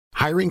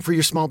Hiring for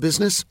your small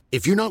business?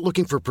 If you're not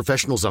looking for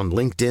professionals on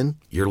LinkedIn,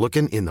 you're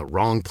looking in the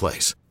wrong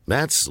place.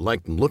 That's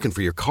like looking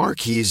for your car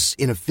keys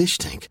in a fish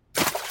tank.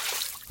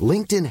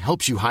 LinkedIn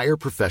helps you hire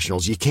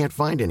professionals you can't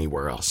find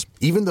anywhere else,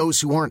 even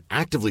those who aren't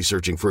actively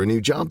searching for a new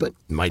job but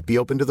might be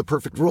open to the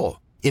perfect role.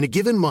 In a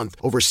given month,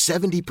 over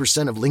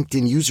 70% of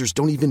LinkedIn users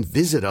don't even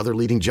visit other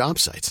leading job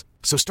sites.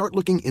 So start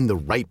looking in the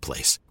right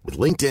place. With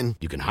LinkedIn,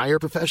 you can hire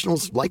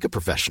professionals like a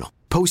professional.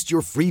 Post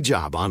your free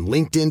job on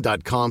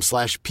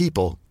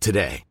linkedin.com/people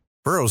today.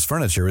 Burrow's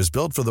furniture is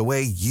built for the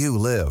way you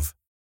live.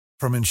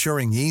 From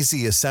ensuring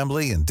easy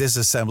assembly and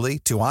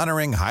disassembly to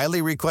honoring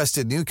highly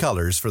requested new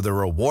colors for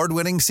their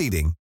award-winning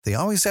seating, they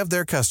always have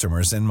their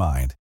customers in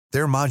mind.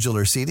 Their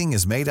modular seating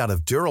is made out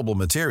of durable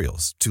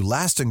materials to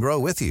last and grow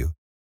with you.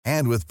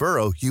 And with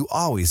Burrow, you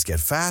always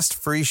get fast,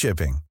 free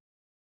shipping.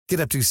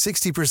 Get up to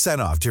 60%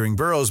 off during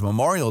Burrow's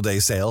Memorial Day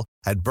sale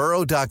at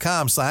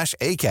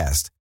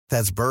burrow.com/ACAST.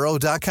 That's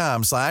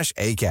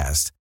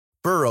burrow.com/ACAST.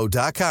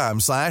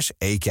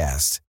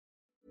 burrow.com/ACAST.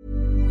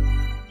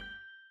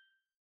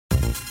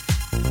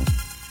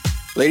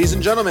 Ladies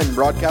and gentlemen,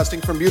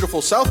 broadcasting from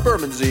beautiful South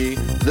Bermondsey,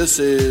 this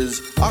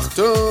is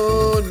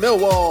Achtung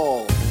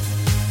Millwall.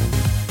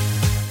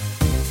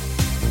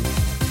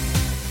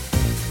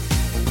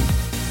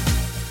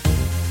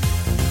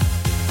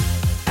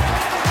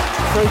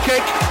 Free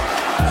kick.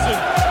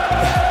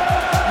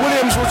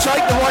 Williams will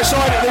take the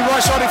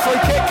right-sided free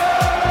kick.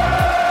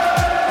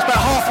 It's about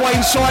halfway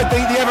inside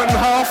the Everton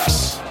half.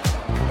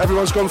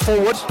 Everyone's gone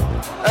forward.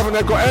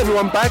 They've got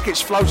everyone back. It's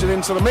floated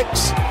into the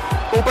mix.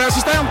 Ball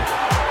bounces down.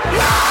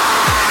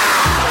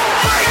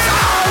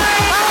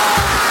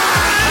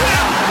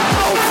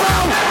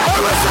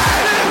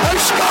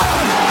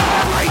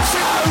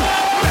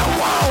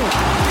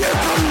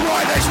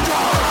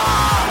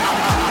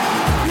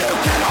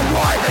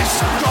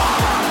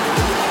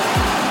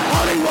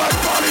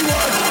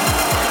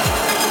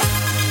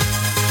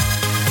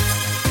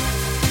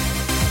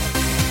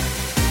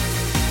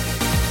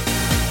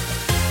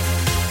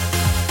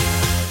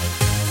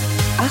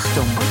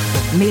 Achtung,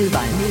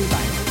 Millwall.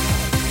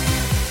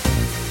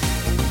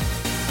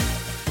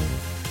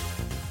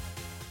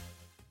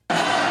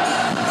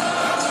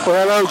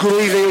 Well, hello,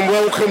 good evening and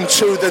welcome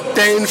to the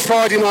Den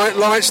Friday Night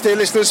Lights, dear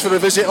listeners, for the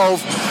visit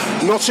of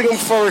Nottingham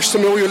Forest to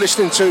Mill. You're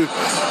listening to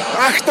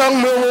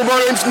Achtung Millwall. My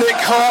name's Nick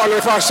Hart, and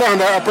if I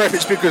sound out of breath,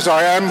 it's because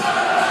I am.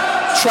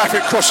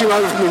 Traffic crossing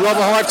over from the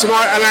Rotherhithe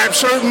tonight, an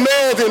absolute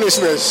mare, dear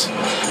listeners.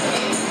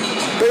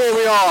 But here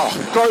we are,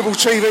 global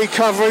TV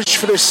coverage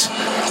for this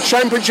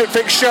Championship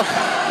fixture.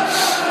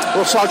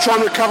 Also, I'll try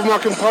and recover my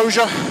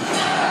composure.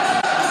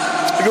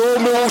 Your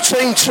Millwall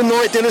team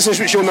tonight, dear listeners,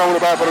 which you'll know all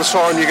about by the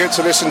time you get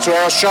to listen to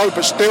our show,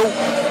 but still,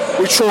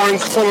 we try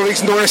and follow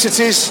these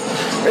niceties.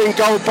 In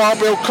goal, Bart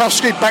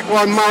Bielkowski,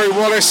 backline Murray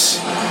Wallace,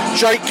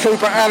 Jake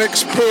Cooper,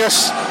 Alex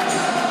Pearce,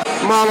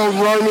 Marlon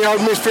Romeo,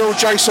 midfield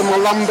Jason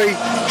Malumbi,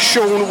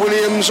 Sean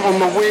Williams on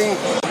the wing,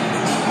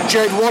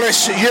 Jed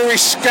Wallace, Yuri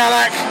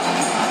Skalak.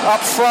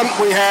 Up front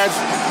we had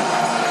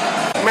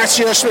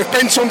Matthew Smith,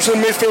 Ben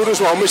Thompson midfield as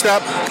well. Missed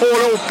out poor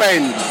little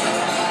Ben.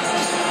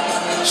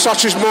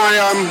 Such is my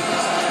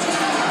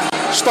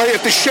state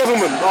of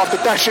dishevelment after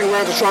dashing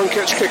around to try and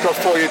catch kick-off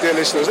for you, dear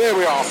listeners. There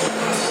we are.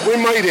 We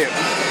made it.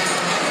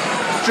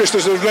 Just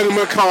as the Lennon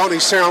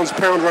McCartney sounds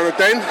pound around the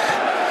Den.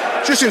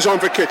 Just in time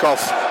for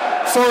kick-off.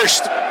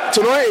 Forest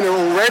tonight in their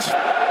all red.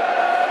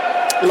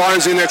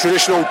 Lions in their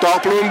traditional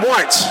dark blue and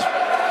white.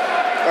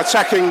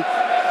 Attacking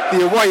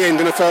the away end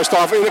in the first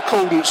half in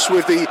accordance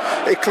with the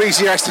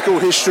ecclesiastical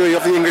history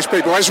of the English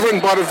people, as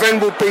written by the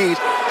Venerable Bede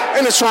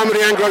in the time of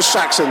the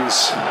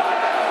Anglo-Saxons.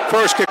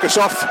 Forest kick us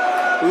off,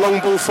 long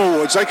ball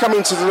forwards. They come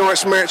into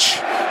tonight's match,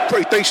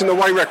 pretty decent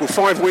away record,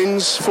 5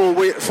 wins,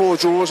 4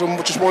 draws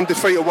and just 1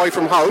 defeat away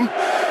from home.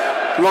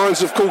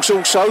 Lions, of course,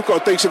 also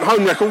got a decent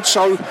home record,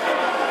 so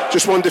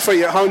just 1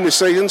 defeat at home this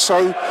season,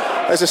 so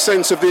there's a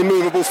sense of the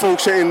immovable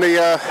force hitting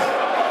the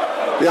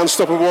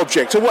unstoppable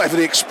object, or whatever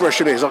the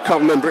expression is. I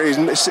can't remember it is.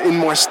 It's in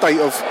my state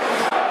of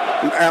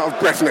out of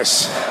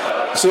breathness.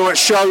 Tonight's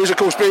show is, of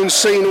course, being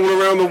seen all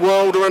around the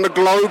world, around the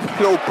globe.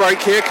 Little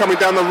break here, coming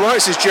down the right.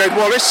 This is Jed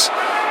Wallace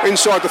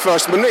inside the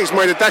first minute. He's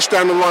made a dash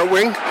down the right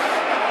wing.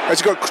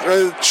 Has got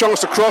a chance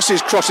to cross.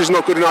 His cross is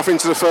not good enough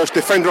into the first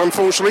defender,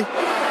 unfortunately.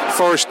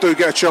 Forest do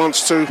get a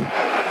chance to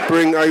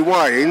bring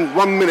away in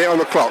 1 minute on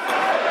the clock.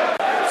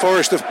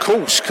 Forest, of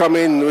course, come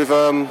in with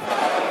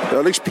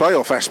at least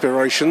playoff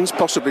aspirations,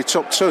 possibly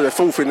top 2. They're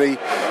 4th in the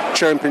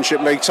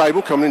Championship League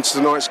table coming into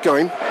tonight's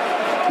game.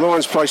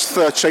 Lions placed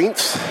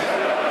 13th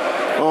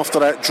after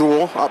that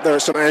draw up there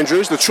at St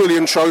Andrews, the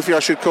Trillion Trophy I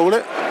should call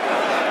it,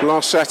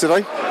 last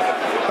Saturday.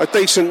 A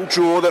decent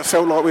draw that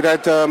felt like we'd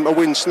had a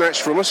win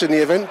snatched from us in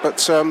the event, but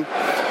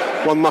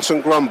one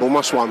mustn't grumble,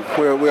 must one.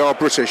 We are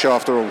British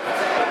after all.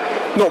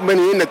 Not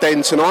many in the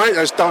Den tonight,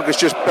 as Doug has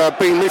just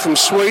beamed me from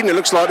Sweden. It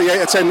looks like the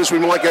 8 attendance we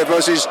might get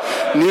versus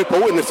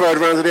Newport in the 3rd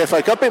round of the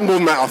FA Cup. A bit more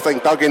than that, I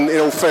think, Doug, in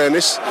all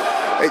fairness.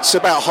 It's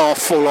about half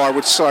full, I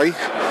would say,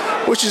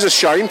 which is a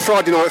shame.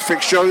 Friday night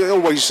fixture, it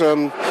always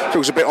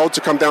feels a bit odd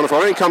to come down the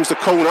front. In comes the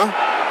corner.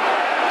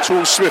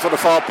 towards Smith at the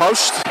far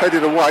post,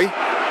 headed away.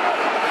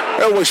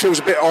 It always feels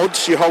a bit odd.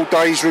 Your whole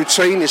day's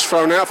routine is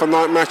thrown out for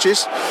night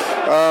matches,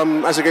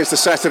 as against the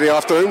Saturday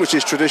afternoon, which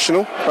is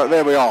traditional. But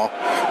there we are.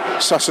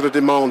 Such are the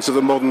demands of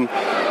the modern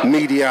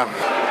media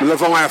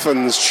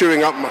leviathans,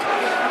 chewing up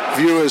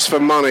viewers for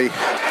money.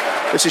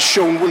 This is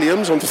Sean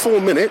Williams on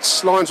 4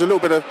 minutes. Lions a little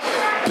bit of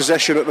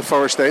possession at the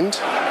Forest end.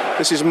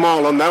 This is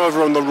Marlon now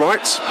over on the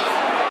right.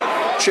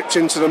 Chipped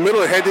into the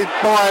middle, headed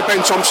by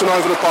Ben Thompson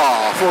over the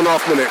bar.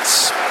 4.5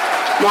 minutes.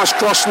 Nice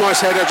cross,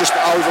 nice header, just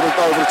over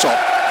the top.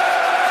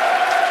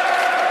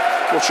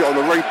 Watch it on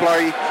the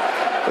replay.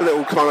 A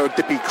little kind of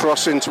dippy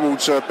cross in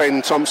towards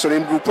Ben Thompson. He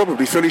will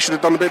probably feel he should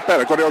have done a bit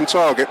better. Got it on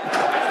target.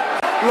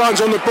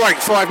 Lions on the break,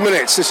 5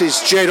 minutes. This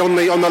is Jed on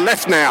the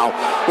left now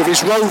with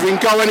his roving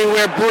go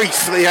anywhere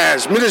brief that he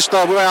has.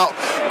 Minister without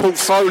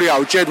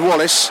portfolio. Jed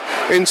Wallace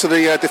into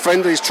the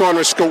defender. He's trying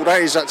to escort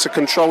that. He's had to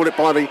control it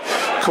by the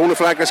corner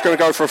flag. That's going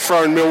to go for a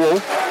throw in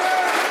Millwall.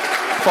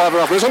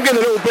 5.5 minutes. I'm getting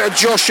a little bit of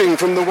joshing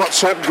from the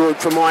WhatsApp group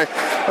for my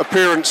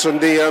appearance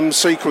and the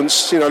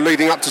sequence,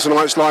 leading up to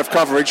tonight's live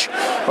coverage,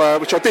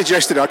 which I did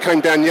yesterday. I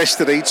came down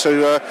yesterday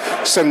to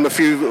send them a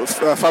few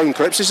phone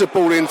clips. This is a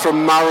ball in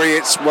from Murray.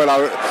 It's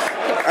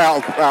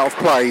out of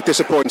play.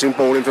 Disappointing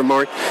ball in from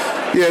Murray.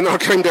 I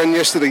came down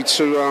yesterday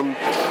to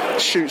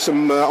shoot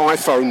some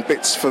iPhone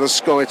bits for the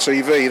Sky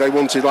TV. They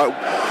wanted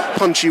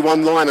punchy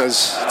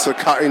one-liners to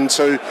cut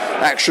into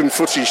action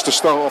footage to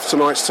start off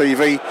tonight's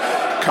TV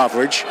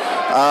coverage,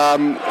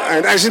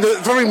 and as in a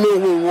very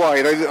Millwall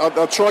way,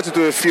 I tried to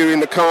do a few in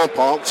the car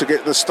park to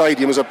get the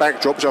stadium as a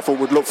backdrop, which I thought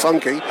would look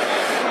funky, and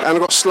I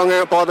got slung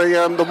out by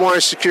the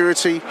wire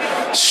security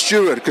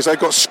steward because they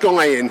got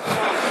Sky in.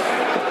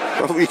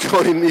 I thought you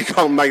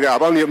can't make that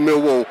up. Only at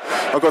Millwall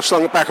I got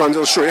slung back onto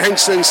the street.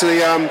 Hence into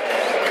the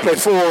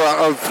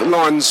plethora of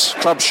Lions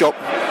club shop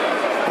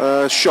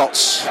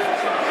shots.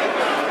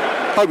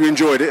 Hope you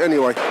enjoyed it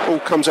anyway. Ball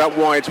comes out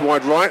wide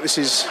right. This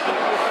is,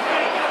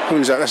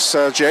 who's that? That's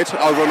Jed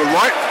over on the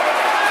right.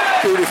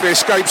 Beautifully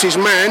escapes his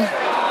man.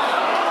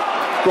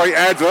 Great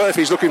advert if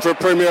he's looking for a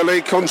Premier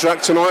League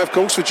contract tonight, of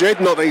course, for Jed.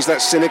 Not that he's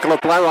that cynical a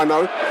player, I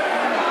know.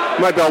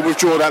 Maybe I'll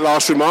withdraw that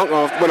last remark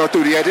when I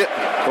do the edit,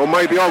 or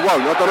maybe I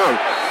won't, I don't know.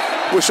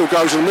 Whistle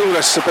goes in the middle.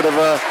 That's a bit of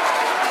a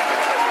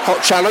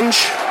hot challenge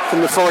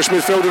from the Forest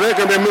midfielder there.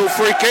 Going to be a Mill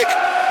free kick.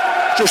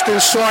 Just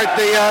inside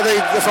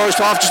the Forest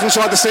half, just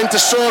inside the centre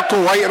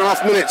circle.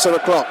 8.5 minutes on the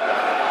clock.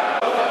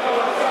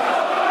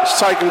 It's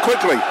taken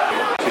quickly.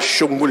 It's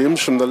Sean Williams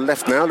from the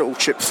left now. Little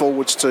chip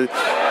forwards to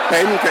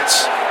Ben.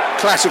 Gets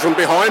clattered from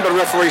behind, but the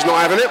referee's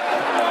not having it.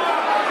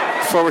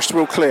 Forest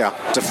will clear.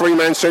 It's a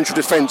three-man central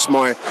defence,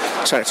 my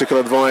tactical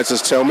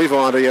advisors tell me,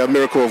 via the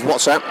miracle of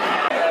WhatsApp.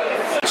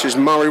 This is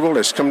Murray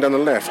Wallace coming down the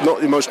left.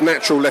 Not the most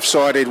natural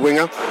left-sided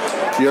winger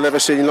you'll ever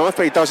see in life,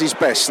 but he does his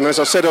best. And as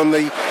I said on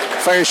the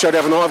fan show the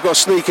other night, I've got a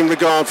sneaking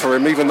regard for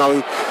him, even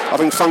though I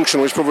think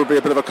functional is probably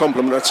a bit of a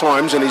compliment at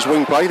times in his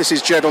wing play. This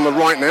is Jed on the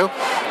right now.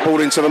 Ball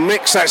into the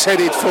mix. That's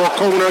headed for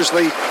corners.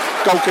 The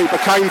goalkeeper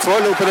came for a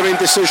little bit of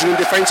indecision in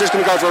defence. It's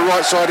going to go for a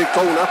right-sided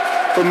corner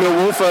from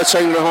Millwall.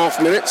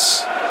 13.5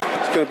 minutes.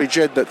 It's going to be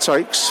Jed that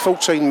takes.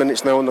 14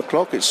 minutes now on the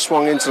clock. It's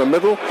swung into the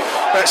middle.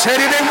 That's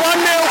headed in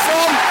 1-0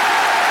 from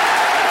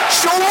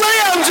Sean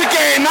Williams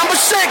again. Number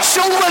 6,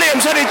 Sean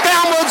Williams headed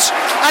downwards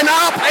and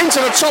up into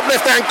the top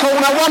left-hand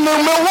corner. 1-0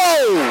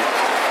 Millwall.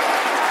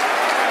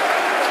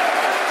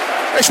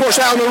 Let's watch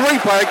that on the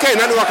replay again.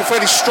 That looked like a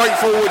fairly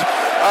straightforward,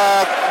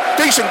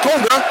 decent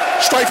corner.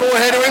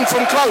 Straightforward header in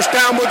from close,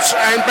 downwards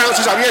and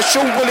bounces up. Yes,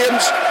 Sean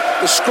Williams,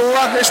 the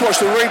scorer. Let's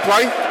watch the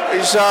replay.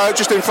 He's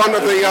just in front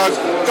of the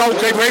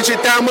goalkeeper. Heads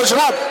it downwards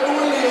and up.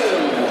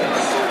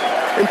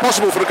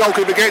 Impossible for the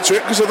goalkeeper to get to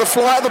it because of the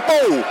flight of the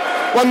ball.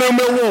 1-0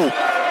 Millwall.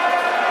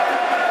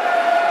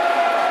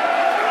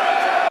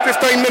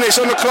 15 minutes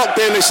on the clock,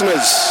 dear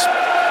listeners.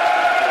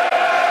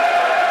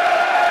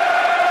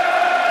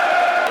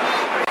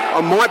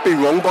 I might be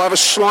wrong, but I have a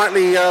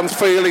slightly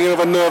feeling of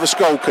a nervous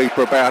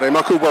goalkeeper about him.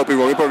 I could well be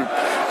wrong. He'll probably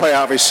play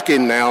out of his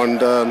skin now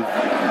and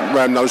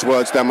ram those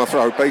words down my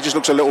throat. But he just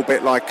looks a little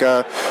bit like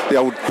the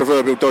old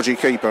proverbial dodgy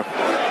keeper.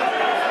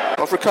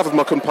 I've recovered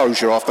my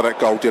composure after that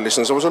goal, dear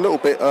listeners. I was a little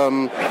bit...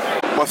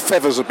 my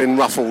feathers have been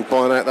ruffled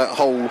by that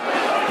whole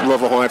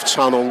Rotherhithe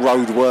Tunnel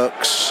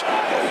roadworks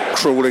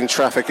crawling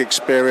traffic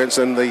experience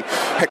and the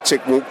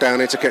hectic walk down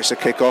here to catch the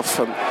kick-off.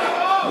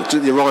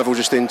 The arrival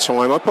just in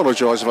time. I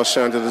apologise if I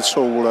sounded at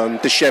all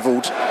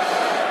dishevelled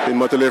in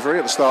my delivery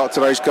at the start of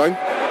today's game.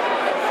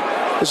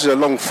 This is a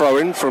long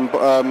throw-in from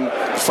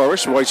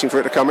Forest, waiting for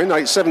it to come in.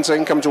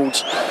 8:17, come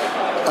towards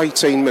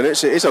 18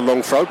 minutes. It is a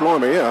long throw,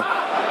 blimey, yeah.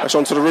 That's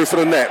onto the roof of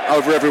the net,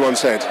 over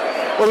everyone's head.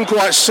 Wasn't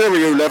quite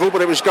Sirio level,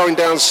 but it was going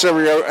down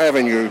Sirio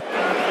Avenue.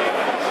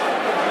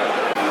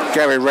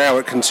 Gary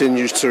Rowett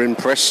continues to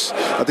impress.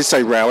 I did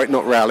say Rowett,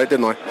 not Rowlett,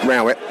 didn't I?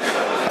 Rowett.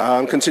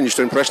 Continues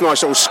to impress.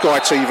 Nice little Sky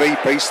TV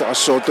piece that I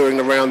saw doing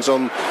the rounds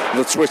on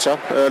the Twitter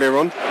earlier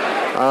on.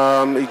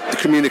 He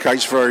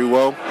communicates very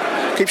well.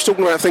 Keeps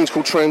talking about things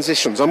called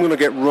transitions. I'm going to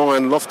get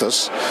Ryan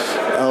Loftus,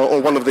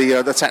 or one of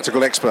the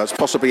tactical experts,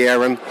 possibly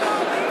Aaron,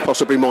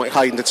 possibly Mike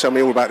Hayden to tell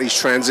me all about these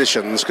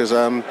transitions, because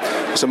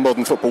it's a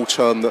modern football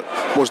term that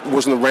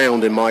wasn't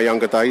around in my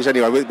younger days.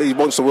 Anyway, he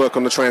wants to work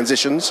on the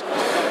transitions.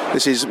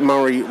 This is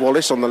Murray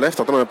Wallace on the left.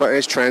 I don't know about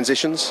his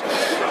transitions.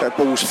 That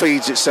ball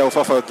feeds itself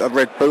off a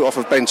red boot off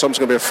of Ben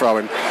Thompson. Going to be a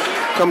throw-in.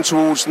 Come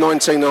towards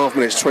 19.5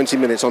 minutes, 20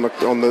 minutes on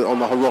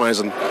the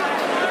horizon.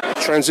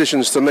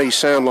 Transitions to me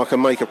sound like a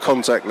make of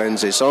contact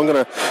lenses, so I'm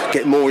going to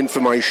get more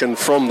information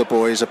from the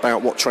boys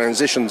about what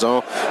transitions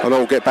are, and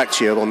I'll get back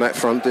to you on that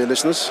front, dear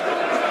listeners.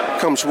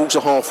 Come towards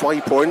the halfway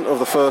point of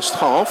the first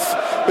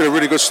half. Been a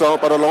really good start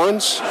by the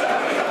Lions,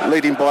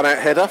 leading by that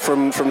header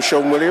from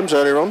Sean Williams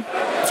earlier on.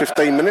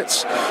 15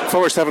 minutes.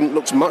 Forest haven't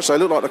looked much. They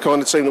look like the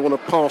kind of team that want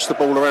to pass the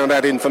ball around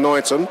ad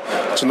infinitum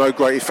to no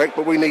great effect,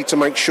 but we need to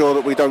make sure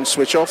that we don't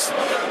switch off,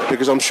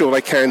 because I'm sure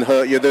they can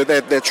hurt you.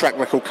 Their track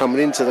record coming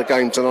into the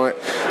game tonight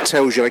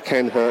tells you they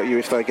can hurt you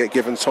if they get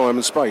given time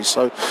and space,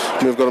 so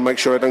we've got to make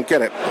sure they don't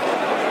get it.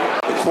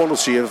 The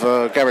quality of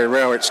Gary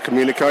Rowett's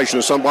communication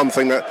is one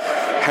thing that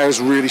has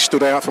really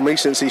stood out for me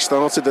since he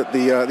started at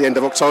the end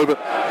of October.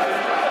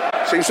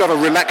 Seems to have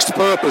a relaxed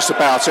purpose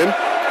about him.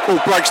 Ball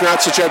breaks now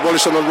to Jed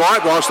Wallace on the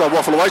right. Right side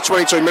waffle away.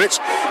 22 minutes.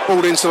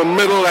 Ball into the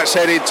middle. That's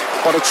headed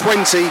by the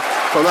 20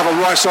 for another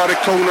right-sided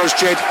corner as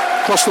Jed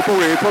crossed the ball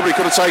here. He probably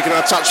could have taken it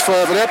a touch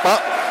further there,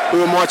 but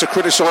who am I to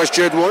criticise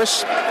Jed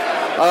Wallace?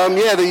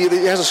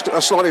 He has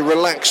a slightly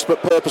relaxed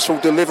but purposeful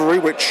delivery,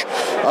 which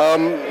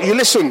you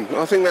listen.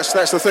 I think that's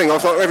the thing. I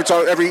thought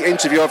every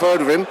interview I've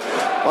heard of him,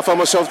 I find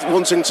myself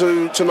wanting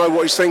to know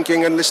what he's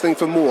thinking and listening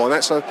for more. And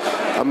that's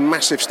a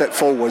massive step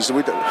forwards.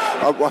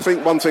 I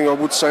think one thing I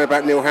would say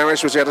about Neil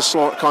Harris was he had a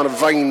slight kind of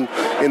vein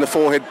in the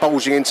forehead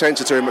bulging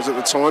intensity to him at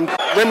the time.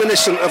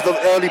 Reminiscent of the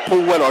early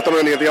Paul Weller. I don't know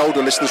any of the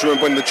older listeners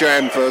remember when the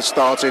Jam first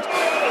started.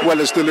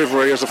 Weller's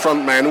delivery as a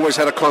front man always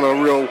had a kind of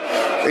real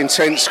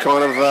intense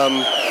kind of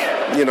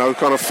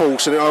kind of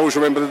false, and I always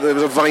remember that there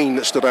was a vein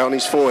that stood out on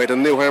his forehead,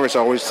 and Neil Harris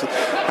always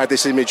had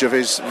this image of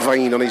his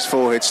vein on his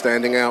forehead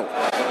standing out.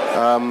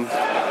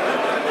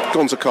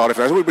 Gone to Cardiff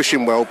now. We wish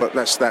him well, but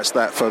that's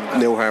that for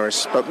Neil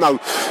Harris. But no,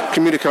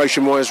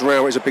 communication-wise,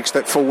 Rowett is a big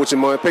step forwards in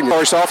my opinion.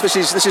 Forest half. This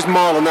is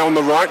Marlon now on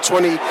the right.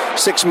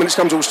 26 minutes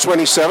comes towards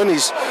 27.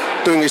 He's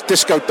doing his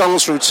disco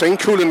dance routine,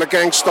 cooling the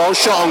gang style.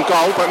 Shot on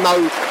goal, but no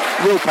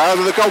real power.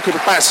 The goalkeeper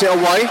bats it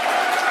away.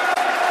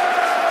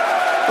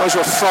 Those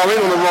were a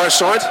throw-in on the right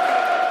side.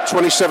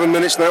 27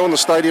 minutes now on the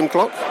stadium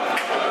clock.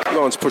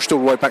 Lions pushed all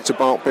the way back to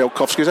Bart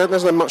Bielkowski.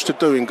 There's not much to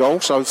do in goal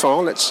so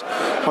far. Let's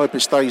hope it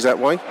stays that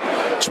way.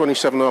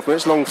 27.5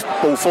 minutes. Long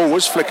ball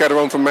forwards. Flick header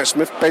on from Matt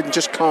Smith. Ben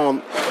just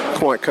can't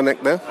quite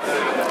connect there.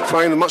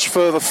 Playing much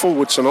further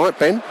forward tonight,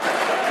 Ben.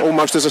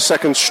 Almost as a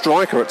second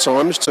striker at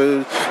times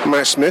to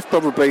Matt Smith.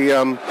 Probably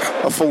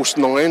a false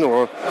 9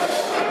 or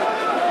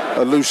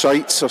a loose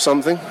 8 or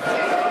something.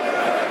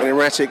 An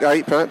erratic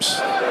 8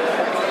 perhaps.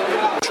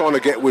 Trying to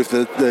get with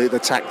the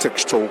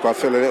tactics talk. I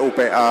feel a little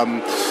bit,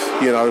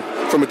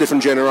 from a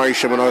different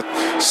generation when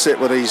I sit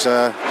with these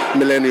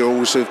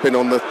millennials who've been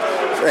on the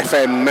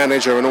FM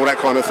manager and all that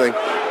kind of thing,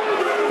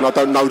 and I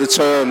don't know the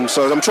terms,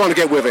 so I'm trying to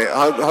get with it.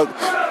 I'm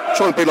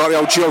trying to be like the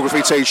old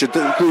geography teacher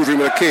grooving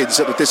with the kids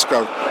at the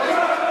disco.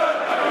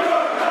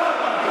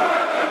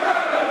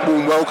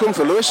 Warm welcome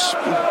for Lewis.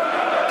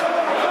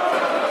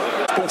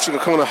 Sporting a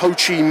kind of Ho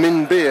Chi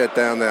Minh beard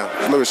down there.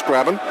 Lewis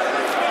Graben.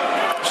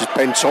 This is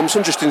Ben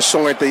Thompson just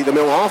inside the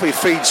middle half. He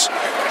feeds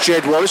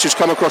Jed Wallace, who's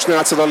come across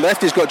now to the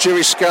left. He's got Jiri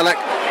Skalak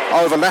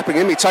overlapping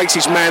him. He takes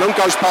his man on,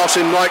 goes past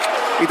him like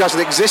he doesn't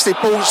exist. He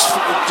balls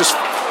just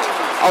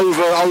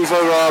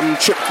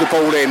chipped the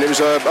ball in. It was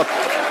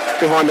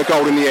behind the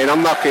goal in the end.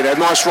 Unlucky there.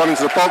 Nice run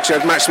into the box. He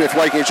had Matt Smith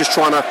waking. He's just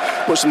trying to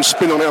put some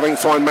spin on it. I think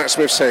find Matt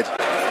Smith's head.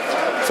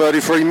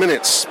 33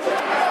 minutes.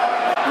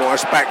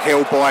 Nice back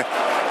heel by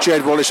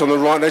Jed Wallace on the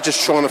right. They're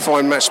just trying to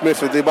find Matt Smith.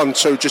 The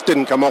 1-2 just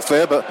didn't come off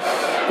there, but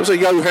it was a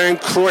Johan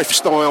Cruyff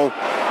style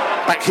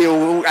back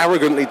heel,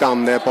 arrogantly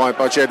done there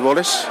by Jed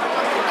Wallace.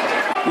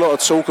 A lot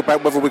of talk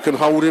about whether we can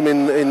hold him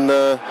in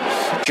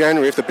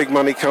January if the big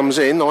money comes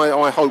in.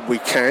 I hope we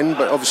can,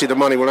 but obviously the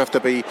money will have to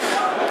be,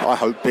 I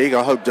hope, big.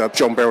 I hope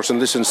John Berylson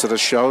listens to the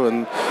show,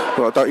 and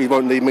he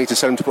won't need me to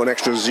tell him to put an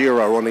extra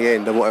 0 on the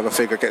end of whatever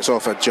figure gets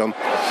offered, John.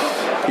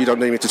 You don't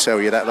need me to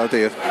tell you that, though, do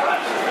you?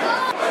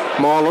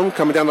 Marlon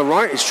coming down the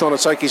right, he's trying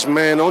to take his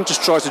man on,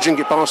 just tries to jink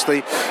it past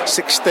the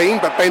 16,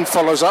 but Ben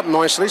follows up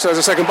nicely, so there's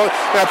a second ball.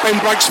 Now Ben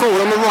breaks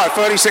forward on the right,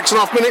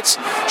 36.5 minutes,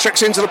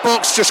 checks into the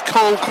box, just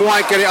can't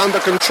quite get it under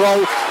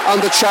control,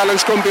 under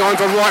challenge, gone behind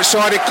the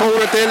right-sided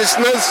corner, dear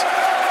listeners.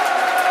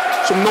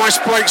 Some nice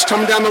breaks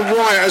coming down the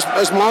right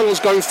as Marlon's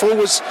going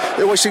forwards.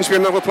 There always seems to be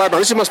another player.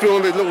 This must be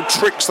one of the little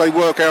tricks they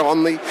work out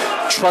on the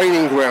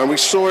training ground. We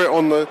saw it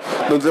on the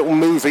little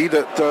movie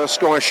that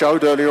Sky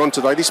showed earlier on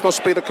today. This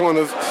must be the kind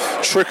of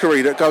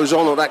trickery that goes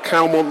on at that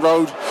Calmont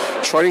Road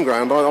training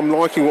ground. I'm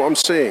liking what I'm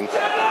seeing.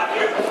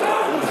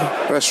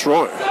 That's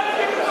right.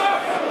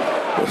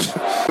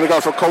 Going to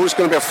go for a call. It's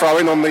going to be a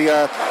throw-in on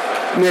the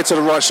near to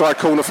the right side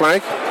corner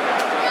flag.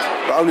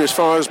 But only as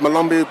far as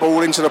Malumbi,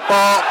 ball into the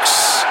box.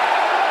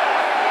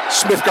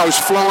 Smith goes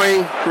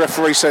flying.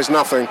 Referee says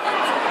nothing.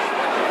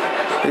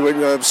 He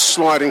went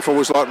sliding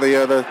forwards like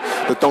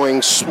the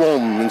dying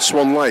swan in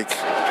Swan Lake,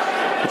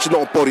 which is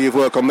not a body of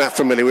work I'm that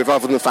familiar with,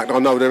 other than the fact I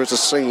know there is a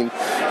scene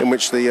in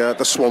which the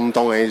swan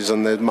dies,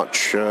 and there's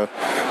much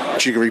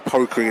jiggery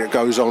pokery that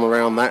goes on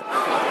around that.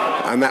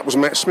 And that was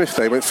Matt Smith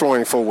there. He went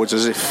flying forwards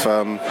as if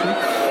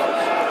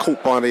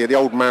caught by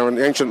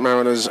the ancient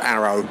mariner's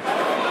arrow.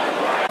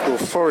 Well,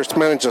 Forest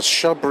manager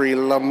Shabri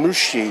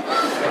Lamouchi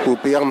will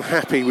be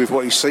unhappy with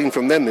what he's seen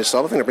from them this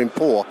time. I think they've been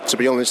poor, to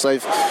be honest.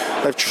 They've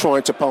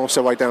tried to pass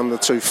their way down the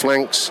two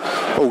flanks.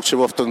 All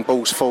too often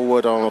balls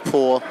forward are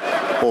poor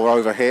or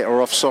overhit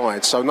or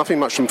offside. So nothing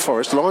much from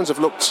Forest. The Lions have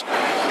looked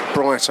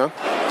brighter.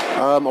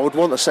 I would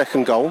want a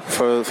second goal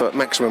for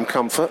maximum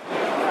comfort.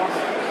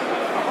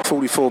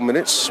 44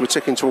 minutes. We're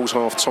ticking towards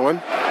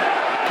half-time.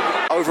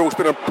 Overall, it's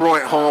been a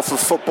bright half of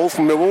football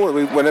from Millwall.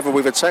 Whenever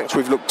we've attacked,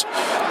 we've looked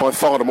by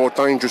far the more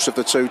dangerous of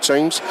the two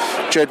teams.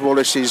 Jed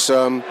Wallace's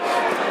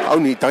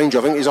only danger,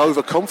 I think, is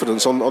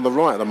overconfidence on the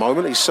right at the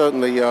moment. He's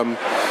certainly, in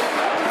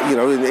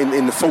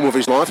the form of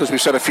his life, as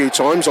we've said a few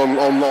times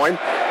online.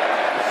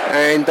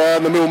 And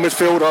the Millwall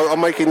midfield are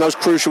making those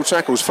crucial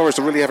tackles. Forest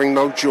are really having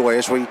no joy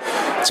as we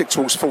tick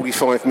towards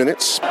 45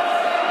 minutes.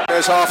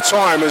 There's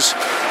half-time as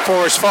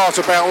Forest fart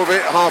about with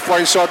it halfway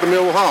inside the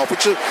Millwall half,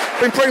 which has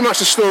been pretty much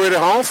the story of the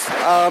half.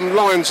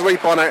 Lions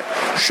lead by that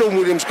Sean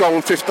Williams goal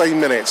in 15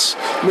 minutes.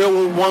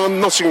 Millwall 1,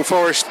 Nottingham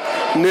Forest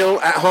 0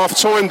 at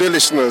half-time, dear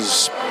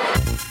listeners.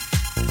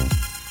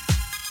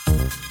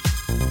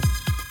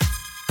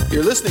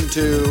 You're listening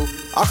to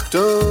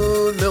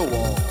Achtung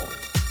Millwall.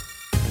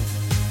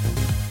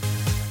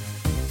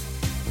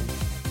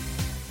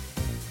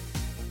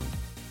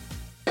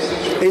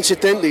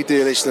 Incidentally,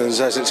 dear listeners,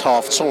 as it's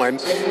half-time,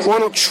 why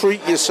not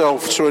treat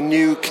yourself to a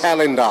new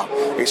calendar?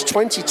 It's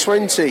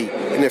 2020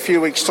 in a few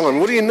weeks' time.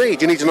 What do you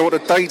need? You need to know what the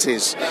date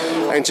is.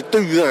 And to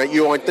do that,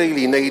 you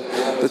ideally need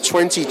the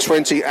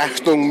 2020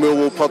 Achtung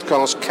Millwall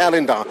podcast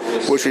calendar,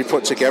 which we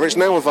put together. It's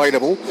now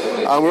available.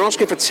 We're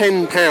asking for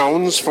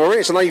 £10 for it.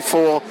 It's an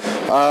A4,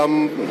 I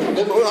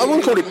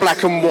wouldn't call it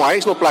black and white.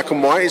 It's not black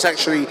and white. It's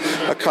actually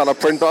a colour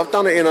print, but I've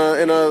done it in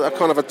a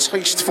kind of a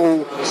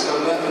tasteful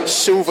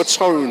silver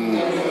tone,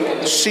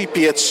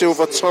 sepia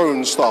silver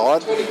tone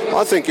style.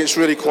 I think it's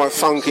really quite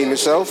funky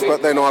myself,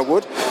 but then I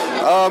would.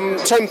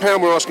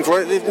 £10 we're asking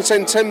for it. You can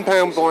send £10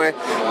 by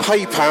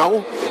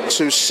PayPal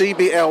to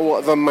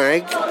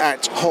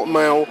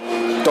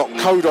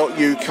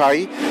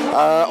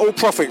cbl@hotmail.co.uk. All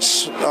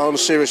profits on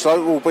Serious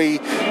Note will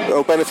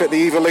benefit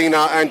the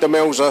Evelina and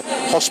Demelza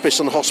Hospice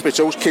and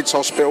Hospitals, kids'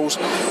 hospitals.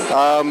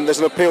 There's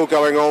an appeal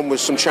going on with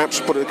some chaps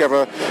put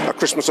together a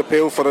Christmas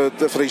appeal for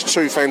these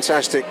two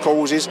fantastic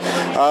causes.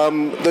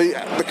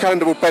 The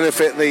calendar will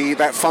benefit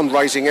that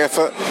fundraising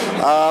effort.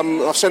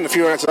 I've sent a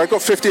few out today. I've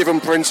got 50 of them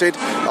printed.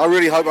 I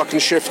really hope I can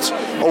shift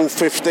all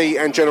 50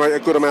 and generate a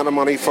good amount of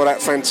money for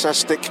that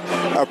fantastic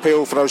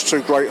appeal for those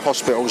two great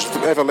hospitals,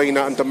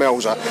 Evelina and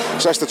Demelza.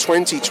 So that's the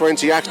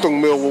 2020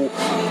 Achtung Millwall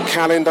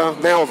calendar,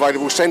 now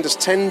available. Send us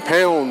 £10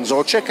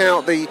 or check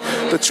out the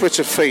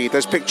Twitter feed.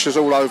 There's pictures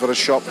all over the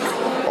shop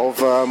of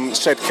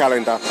said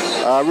calendar.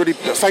 Really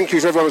thank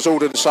you to everyone who's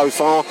ordered so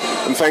far,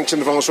 and thanks in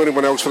advance to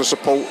anyone else for the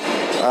support.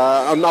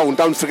 And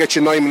don't forget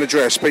your name and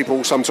address.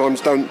 People sometimes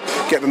don't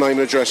get the name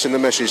and address in the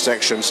message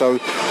section, so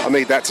I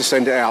need that to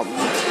send it out.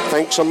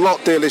 Thanks a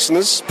lot, dear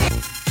listeners.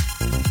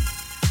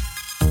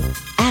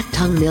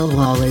 Achtung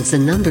Millwall is the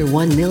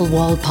 #1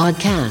 Millwall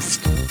podcast.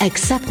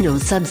 Accept no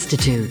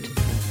substitute.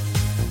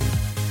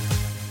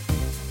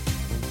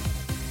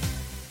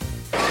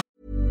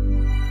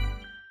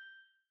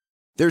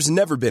 There's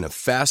never been a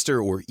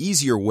faster or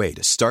easier way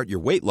to start your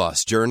weight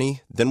loss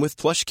journey than with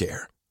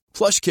PlushCare.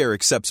 PlushCare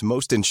accepts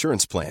most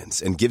insurance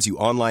plans and gives you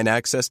online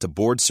access to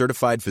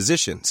board-certified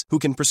physicians who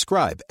can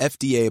prescribe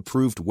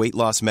FDA-approved weight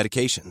loss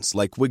medications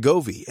like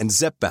Wegovy and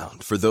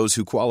Zepbound for those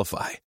who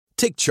qualify.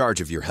 Take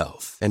charge of your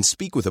health and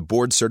speak with a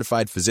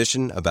board-certified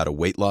physician about a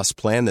weight loss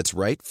plan that's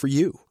right for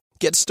you.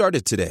 Get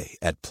started today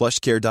at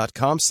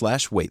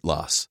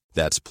plushcare.com/weightloss.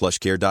 That's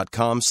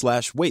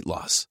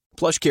plushcare.com/weightloss.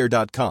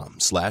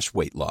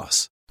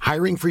 plushcare.com/weightloss.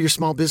 Hiring for your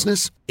small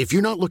business? If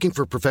you're not looking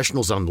for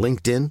professionals on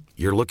LinkedIn,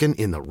 you're looking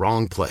in the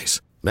wrong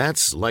place.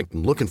 That's like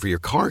looking for your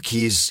car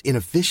keys in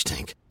a fish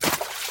tank.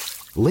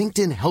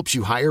 LinkedIn helps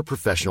you hire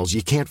professionals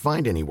you can't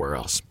find anywhere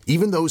else,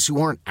 even those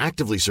who aren't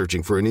actively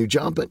searching for a new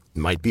job but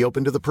might be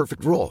open to the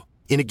perfect role.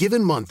 In a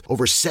given month,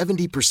 over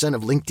 70%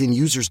 of LinkedIn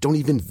users don't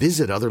even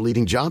visit other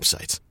leading job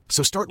sites.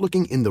 So start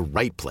looking in the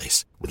right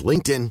place. With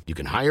LinkedIn, you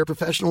can hire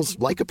professionals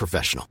like a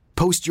professional.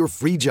 Post your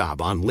free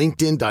job on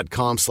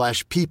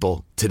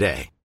linkedin.com/people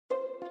today.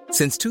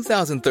 Since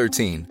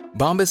 2013,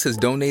 Bombas has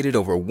donated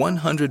over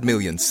 100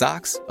 million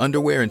socks,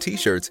 underwear, and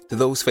T-shirts to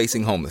those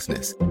facing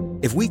homelessness.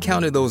 If we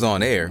counted those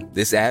on air,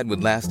 this ad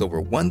would last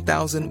over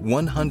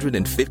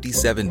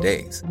 1,157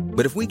 days.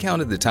 But if we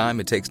counted the time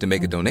it takes to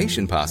make a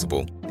donation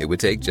possible, it would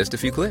take just a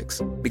few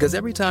clicks. Because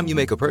every time you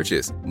make a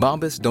purchase,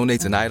 Bombas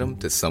donates an item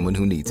to someone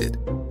who needs it.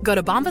 Go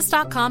to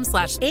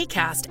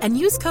bombas.com/ACAST and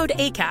use code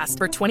ACAST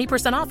for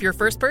 20% off your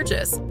first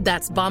purchase.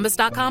 That's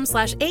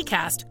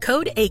bombas.com/ACAST,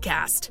 code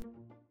ACAST.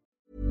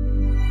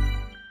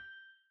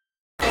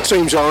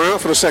 teams are out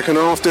for the second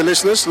half, dear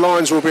listeners.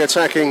 Lions will be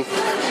attacking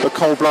the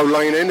Coldblow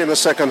Lane End in the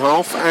second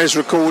half, as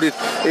recorded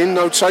in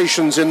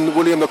notations in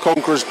William the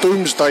Conqueror's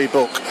Doomsday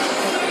Book.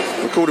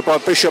 Recorded by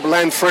Bishop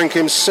Lanfranc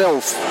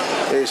himself,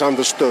 it's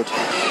understood.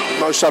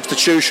 No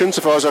substitutions,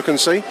 as far as I can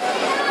see.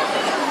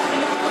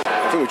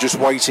 I think we're just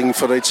waiting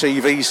for the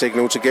TV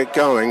signal to get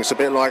going. It's a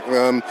bit like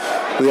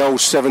the old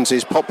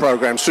 70s pop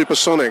programme,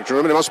 Supersonic. Do you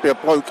remember? There must be a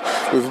bloke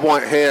with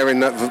white hair in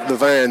the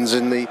vans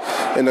in the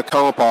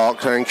car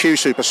park saying Q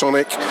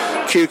Supersonic,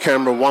 Q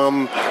Camera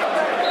 1.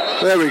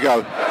 There we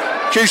go.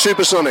 Q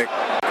Supersonic.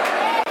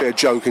 Bit of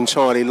joke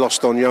entirely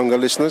lost on younger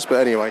listeners, but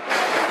anyway.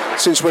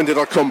 Since when did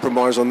I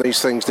compromise on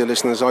these things, dear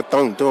listeners? I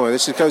don't, do I?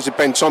 This goes to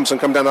Ben Thompson,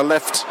 come down the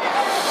left.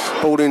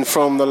 Ball in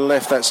from the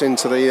left, that's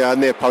into the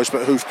near post,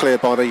 but hoof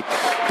cleared by the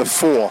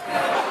 4.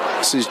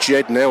 This is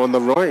Jed now on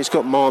the right. He's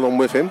got Marlon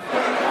with him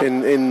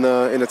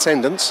in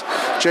attendance.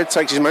 Jed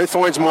takes his man,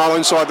 finds Marlon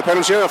inside the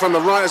penalty area. From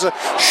the right, there's a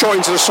shot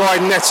into the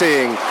side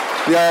netting.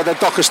 The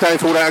Docker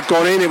Stanfield had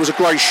gone in. It was a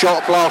great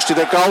shot, blasted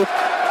at goal.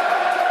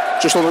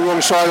 Just on the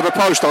wrong side of the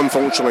post,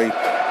 unfortunately.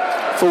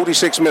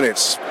 46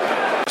 minutes.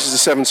 This is the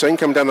 17,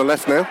 come down the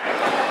left now.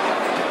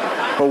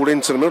 Ball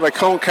into the middle. They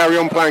can't carry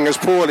on playing as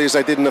poorly as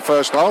they did in the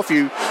first half,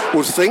 you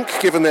would think,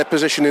 given their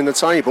position in the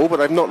table, but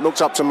they've not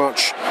looked up to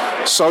much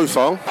so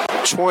far.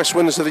 Twice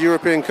winners of the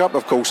European Cup,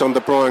 of course, under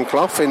Brian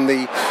Clough in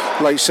the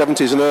late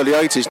 70s and early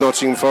 80s,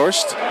 Nottingham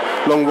Forest.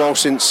 Long while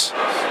since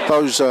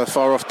those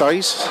far-off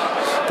days.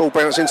 Ball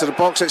bounce into the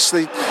box. It's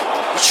the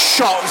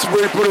shot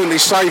really brilliantly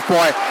saved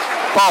by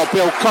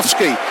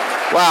Bielkowski.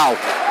 Wow.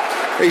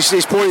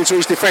 He's pointing to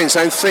his defence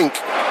and think.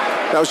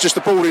 That was just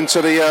the ball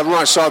into the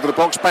right side of the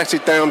box,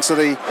 headed down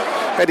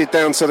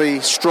to the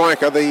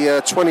striker,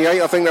 the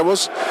 28, I think that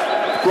was.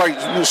 Great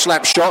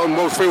slap shot and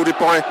well fielded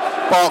by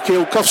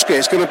Bielkowski.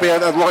 It's going to be a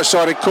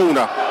right-sided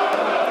corner.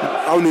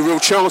 Only real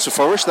chance for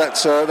Forest, that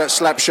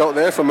slap shot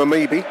there from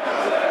Amebi.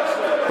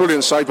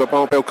 Brilliant save by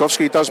Bielkowski.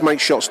 He does make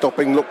shot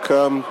stopping look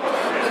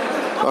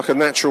like a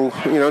natural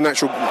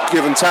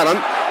given talent.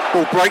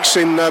 Ball breaks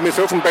in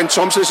midfield from Ben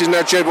Thompson. This is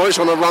now Jed Wallace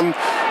on a run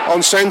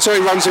on centre.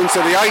 He runs into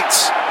the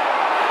 8.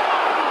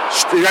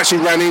 He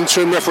actually ran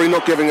into him, referee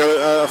not giving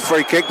a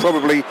free kick,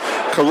 probably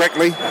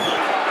correctly.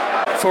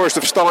 Forest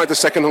have started the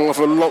second half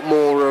with a lot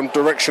more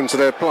direction to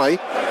their play.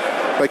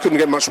 They couldn't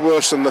get much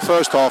worse than the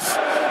first half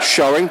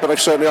showing, but they've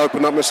certainly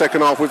opened up in the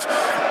second half with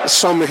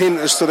some hint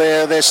as to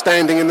their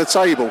standing in the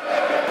table.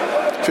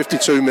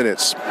 52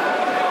 minutes.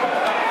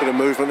 Bit of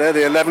movement there.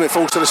 The 11, it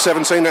falls to the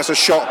 17. That's a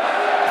shot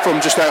from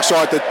just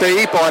outside the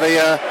D by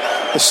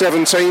the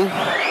 17.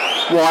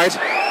 Wide,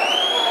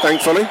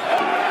 thankfully.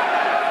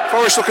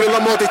 Forest looking a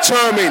lot more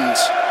determined.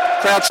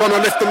 Crowd trying to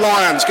lift the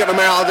Lions, get them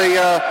out of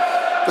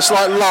the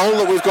slight lull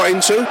that we've got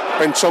into.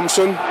 Ben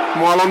Thompson,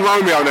 Marlon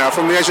Romeo now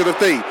from the edge of the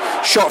D.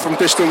 Shot from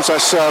distance,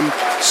 that's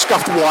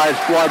scuffed wide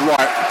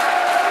right.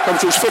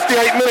 Comes to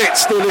 58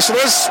 minutes, dear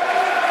listeners.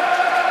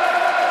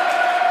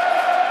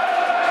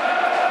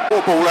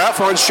 Ball out,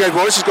 finds Jed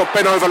Wallace. He's got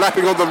Ben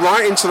overlapping on the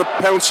right into the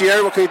penalty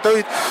area. What can he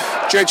do?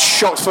 Jed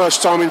shot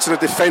first time into the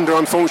defender,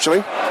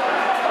 unfortunately.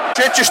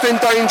 Jed just in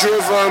danger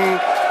of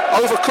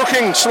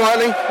overcooking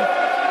slightly.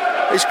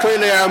 He's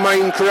clearly our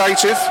main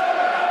creative,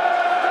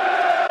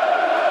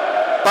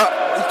 but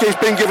he's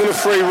been given a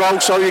free roll,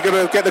 so you're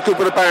going to get the good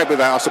with the bad with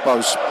that, I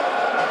suppose.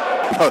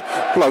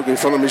 Bloke in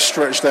front of me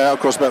stretched out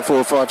across about 4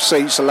 or 5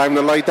 seats, allowing him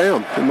to lay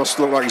down. It must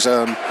look like he's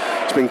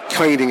been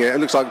caning it. It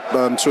looks like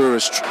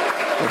tourists.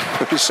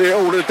 You see it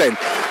all of them.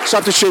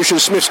 Substitution,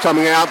 Smith's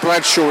coming out,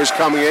 Bradshaw is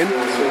coming in.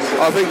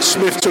 I think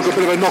Smith took a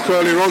bit of a knock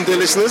earlier on, dear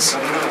listeners.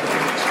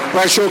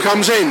 Bradshaw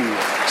comes in,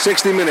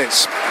 60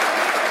 minutes.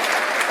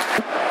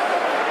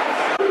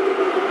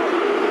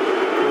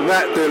 And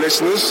that, dear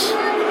listeners,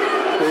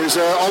 is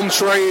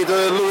Entree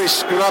de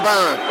Louis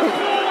Grabin.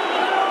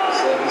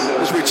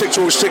 As we tick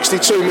towards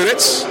 62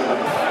 minutes.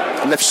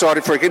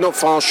 Left-sided free kick, not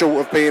far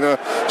short of being a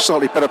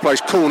slightly better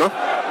placed corner.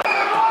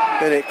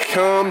 Then it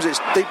comes, it's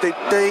deep,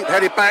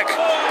 headed back,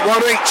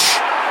 one each.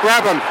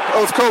 Grabham,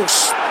 of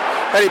course,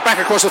 headed back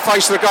across the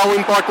face of the goal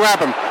in by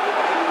Grabham.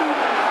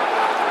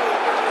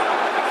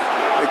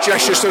 He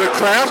gestures to the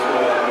crowd,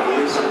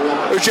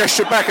 who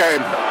gestured back at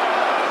him.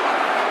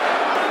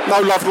 No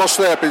love lost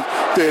there,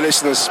 dear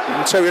listeners,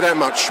 I'll tell you that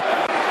much.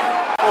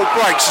 Ball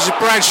breaks, this is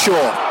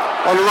Bradshaw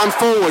on the run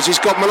forwards. He's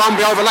got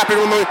Malumbi overlapping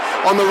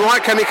on the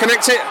right, can he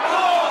connect it?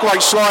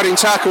 Great sliding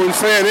tackle in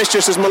fairness,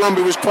 just as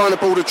Malumbi was trying to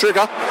pull the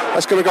trigger.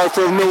 That's going to go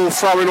for a Millwall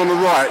throw-in on the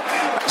right.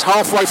 It's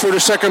halfway through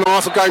the second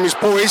half, the game is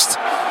poised.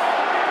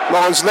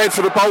 Lions led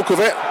for the bulk of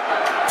it.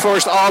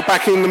 Forest are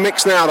back in the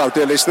mix now though,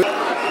 dear listener.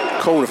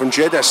 Corner from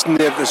Jed, there's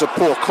a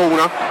poor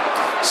corner.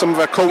 Some of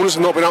our corners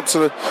have not been up to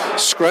the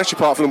scratch,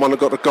 apart from the one that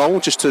got the goal,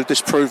 just to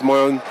disprove my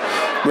own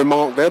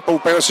remark there. Ball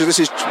bounces, this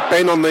is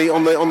Ben on the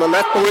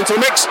left, ball into the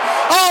mix.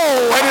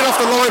 Oh, headed off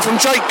the line from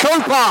Jake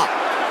Cooper.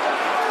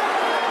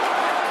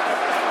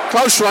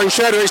 Close range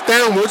shadow is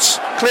downwards,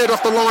 cleared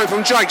off the line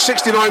from Jake,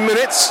 69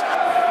 minutes.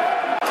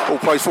 All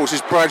play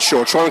forces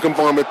Bradshaw, trying to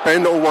combine with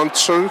Ben, all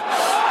 1-2.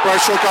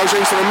 Bradshaw goes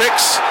into the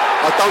mix,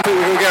 I don't think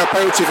we're going to get a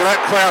penalty for that.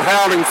 Crowd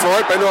howling for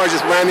it. Ben Nye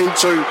just ran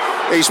into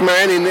his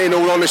man, in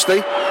all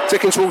honesty.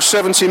 Ticking towards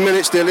 70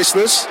 minutes, dear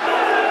listeners.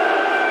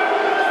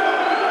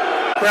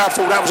 Crowd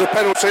thought that was a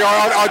penalty.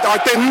 I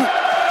didn't,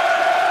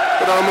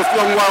 but I'm a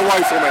long way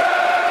away from it.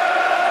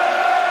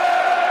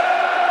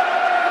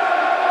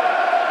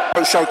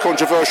 Don't show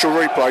controversial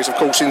replays, of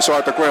course,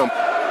 inside the ground.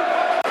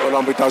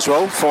 Malumbi does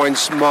well,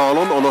 finds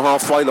Marlon on the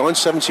halfway line,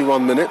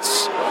 71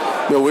 minutes.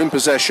 Mill in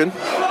possession.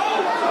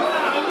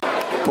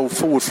 Ball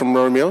forward from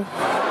Romeo,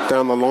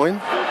 down the line,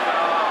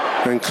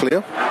 and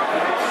clear.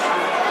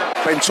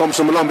 Ben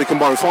Thompson and Malumbi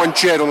combined, find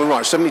Jed on the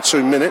right,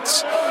 72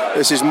 minutes.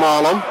 This is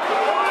Marlon.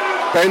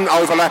 Ben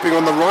overlapping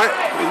on the right.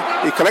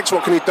 He collects,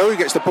 what can he do? He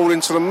gets the ball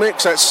into the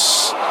mix.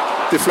 That's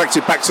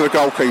deflected back to the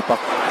goalkeeper.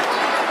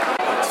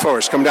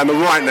 Forrest coming down the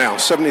right now,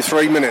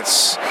 73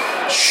 minutes.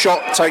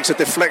 Shot takes a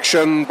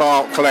deflection,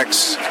 Bart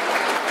collects.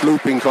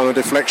 Looping kind of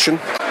deflection.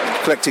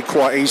 Collected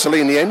quite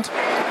easily in the end.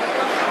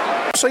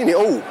 I've seen it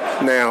all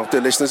now, dear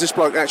listeners. This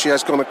bloke actually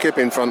has gone a kip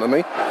in front of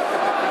me.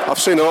 I've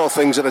seen a lot of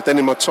things that I've done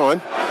in my time.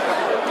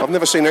 I've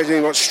never seen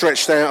anything like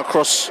stretched out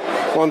across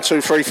 1, 2,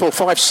 3, 4,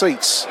 5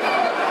 seats.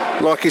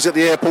 Like he's at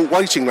the airport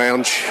waiting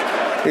lounge.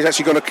 He's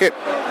actually gone a kip.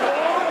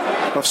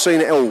 I've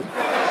seen it all.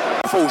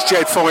 Falls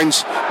Jed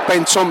finds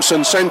Ben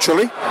Thompson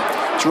centrally.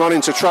 He's run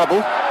into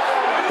trouble.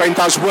 Ben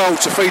does well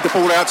to feed the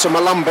ball out to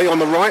Malumbi on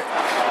the right.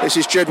 This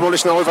is Jed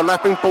Wallace now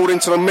overlapping. Ball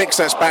into the mix.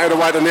 That's batted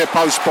away at the near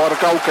post by the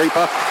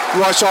goalkeeper.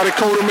 Right-sided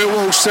corner,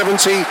 Millwall,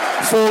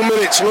 74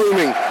 minutes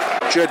looming.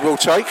 Jed will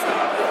take.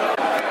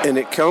 In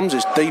it comes.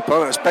 It's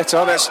deeper. That's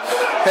better. That's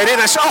headed.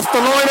 That's off the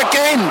line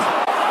again.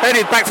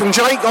 Headed back from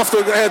Jake.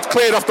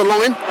 Cleared off the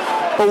line.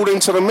 Ball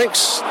into the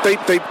mix. Deep.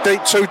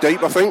 Too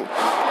deep, I think.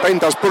 Ben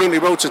does brilliantly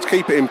well to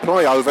keep it in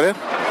play over there.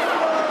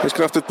 He's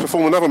going to have to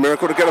perform another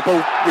miracle to get the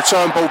ball,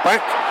 return ball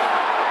back.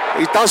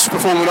 He does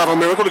perform another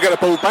miracle to get the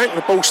ball back.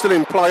 The ball's still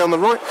in play on the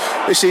right.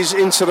 This is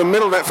into the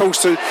middle. That falls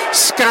to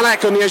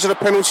Scalak on the edge of the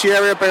penalty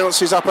area.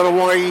 Bounces up and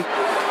away.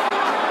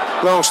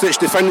 Last ditch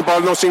defended by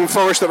Nottingham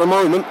Forest at the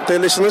moment, dear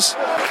listeners.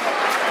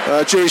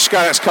 Jerry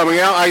Scalak's coming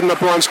out. Aidan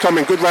O'Brien's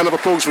coming. Good round of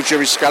applause for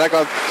Jerry Scalak.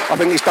 I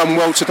think he's done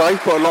well today.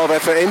 Put a lot of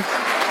effort in.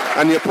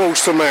 And the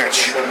applause to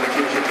match.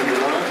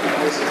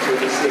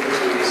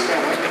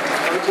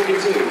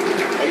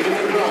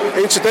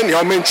 Incidentally,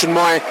 I mentioned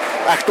my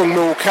Achtung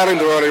Millwall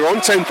calendar earlier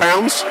on. £10.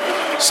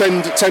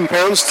 Send £10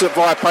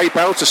 via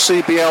PayPal to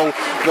CBL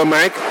the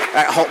Mag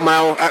at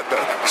Hotmail at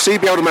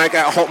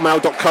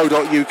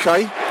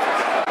cblthemag@hotmail.co.uk.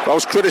 I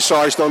was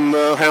criticised on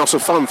the House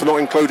of Fun for not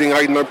including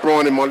Aidan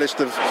O'Brien in my list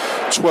of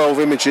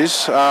 12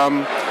 images.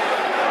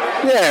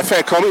 Yeah,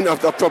 fair comment. I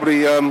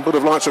probably would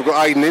have liked to have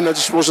got Aidan in. There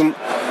just wasn't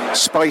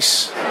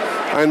space.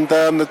 And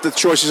the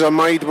choices I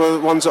made were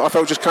ones that I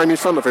felt just came in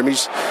front of him.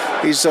 He's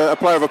a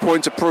player of a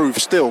point to prove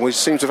still. He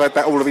seems to have had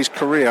that all of his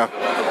career.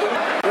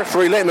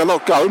 Referee letting a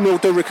lot go. Mill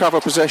do recover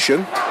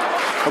possession.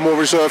 A more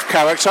reserved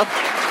character.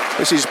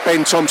 This is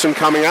Ben Thompson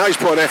coming out. He's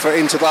put an effort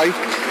in today.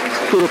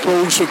 Good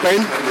applause for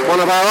Ben. One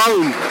of our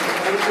own.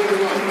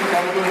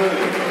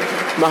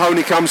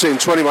 Mahoney comes in.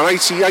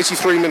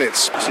 83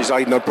 minutes. This is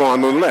Aidan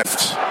O'Brien on the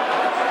left.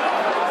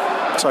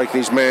 Taking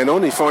his man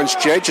on. He finds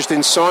Jed just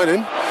inside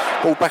him.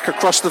 Ball back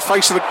across the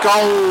face of the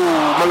goal.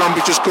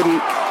 Malumbi just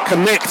couldn't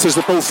connect as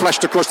the ball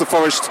flashed across the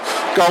Forest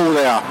goal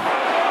there.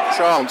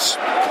 Chance.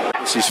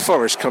 This is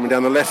Forest coming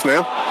down the left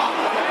now.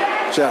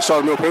 It's outside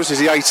of Millpills. This is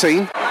the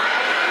 18.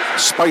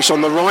 Space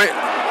on the right.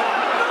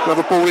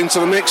 Another ball into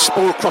the mix.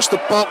 Ball across the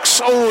box.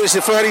 Oh, it's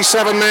the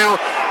 37 now.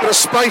 Bit of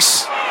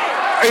space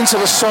into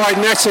the side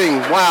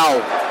netting.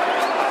 Wow.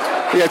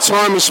 He had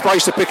time and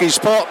space to pick his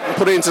spot and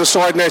put it into the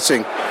side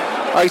netting.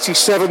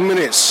 87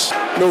 minutes.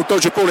 No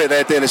dodge a bullet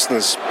there, dear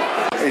listeners.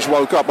 He's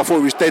woke up. I thought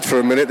he was dead for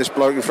a minute, this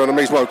bloke in front of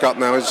me. He's woke up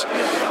now. He's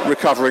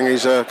recovering.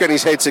 He's getting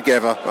his head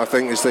together, I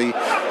think is the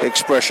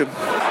expression.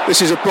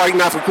 This is a break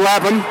now for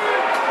Graben.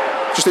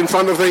 Just in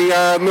front of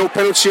the Mill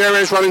penalty area.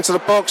 He's running to the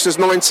box. There's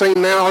 19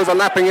 now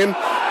overlapping him.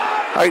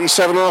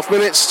 87.5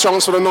 minutes.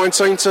 Chance for the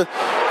 19 to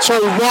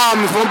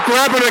 2-1 from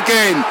Graben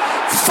again.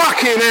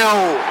 Fucking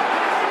hell.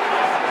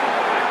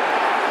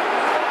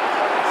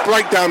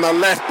 Break down the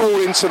left,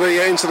 ball into the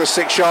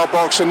 6-yard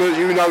box, and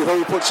you know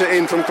who puts it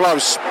in from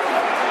close.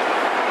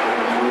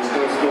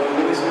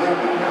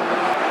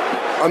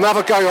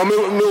 Another game.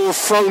 Mill have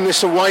thrown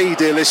this away,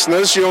 dear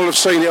listeners. You'll have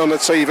seen it on the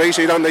TV,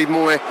 so you don't need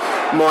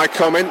my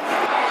comment.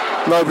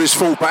 Nobody's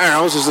fault but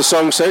ours, as the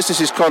song says. This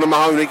is Conor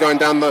Mahoney going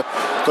down the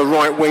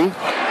right wing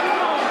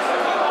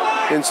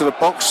into the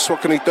box.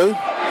 What can he do?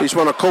 He's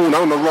won a corner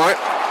on the right.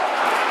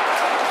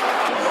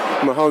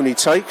 Mahoney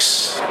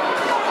takes.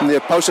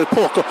 Near post,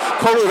 poor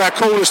corner of our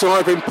corners tonight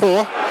have been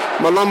poor.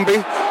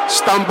 Malumbi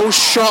stumbles,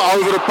 shot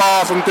over the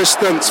bar from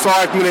distance.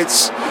 5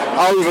 minutes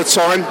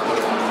overtime.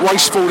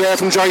 Wasteful there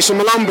from Jason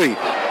Malumbi.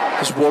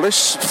 There's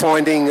Wallace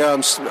finding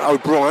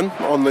O'Brien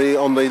on the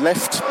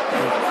left.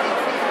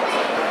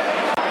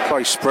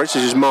 Play spreads.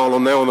 This is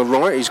Marlon now on the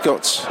right. He's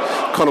got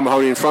Conor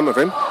Mahoney in front of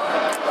him.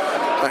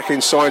 Back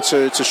inside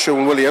to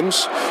Sean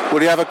Williams.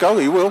 Will he have a go?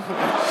 He will.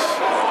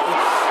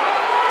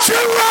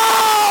 Giroud!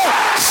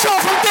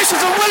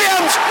 Williams, and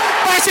Williams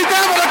batted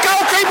down by the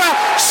goalkeeper,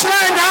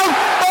 slammed down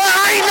by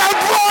Aidan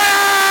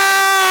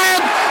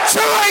O'Brien! 2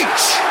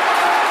 each!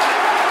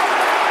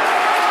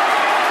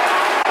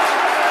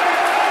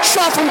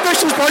 Shot from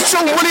distance by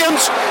Sean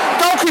Williams.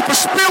 Goalkeeper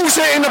spills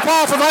it in the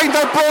path of Aidan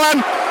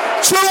O'Brien.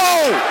 2-2.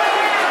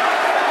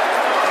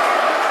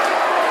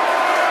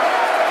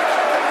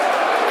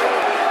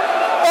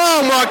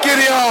 Oh my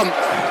giddy aunt.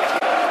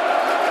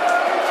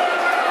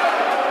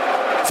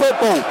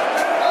 Football.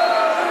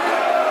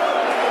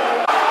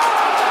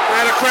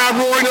 Now the crowd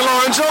roaring the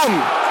Lions on.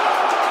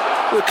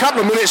 With a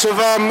couple of minutes of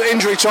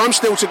injury time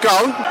still to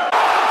go.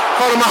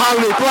 Conor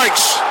Mahoney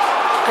breaks.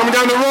 Coming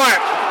down the right.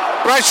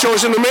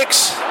 Bradshaw's in the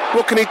mix.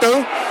 What can he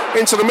do?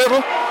 Into the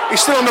middle.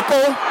 He's still on the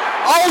ball.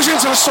 Oh, he's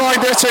into the side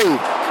netting.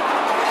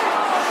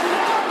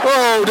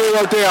 Oh dear,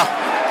 oh dear.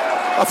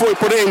 I thought he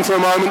put it in for a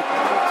moment.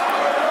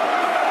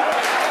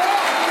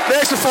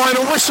 There's the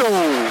final whistle.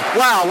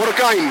 Wow, what a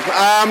game.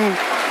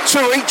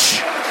 2 each.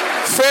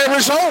 Fair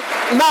result?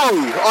 No,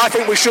 I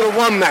think we should have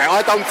won that.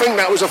 I don't think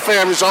that was a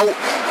fair result.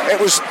 It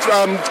was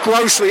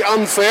grossly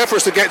unfair for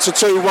us to get to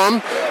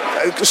 2-1.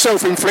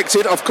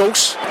 Self-inflicted, of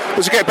course.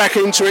 But to get back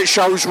into it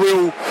shows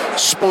real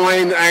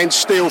spine and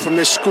steel from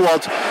this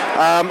squad.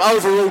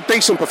 Overall,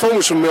 decent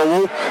performance from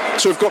Millwall.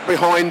 To have got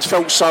behind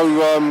felt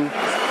so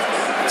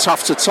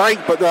tough to take,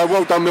 but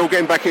well done Mill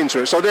getting back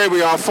into it. So there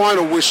we are,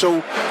 final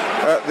whistle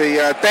at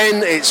the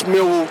Den. It's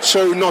Millwall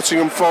 2,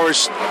 Nottingham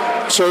Forest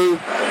 2.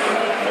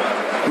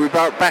 We'll be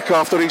back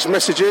after these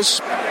messages.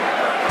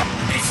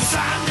 It's a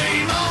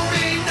Sunday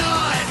morning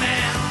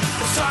nightmare,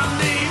 a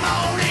Sunday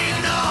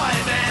morning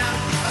nightmare,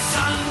 a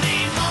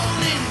Sunday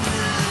morning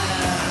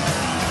nightmare.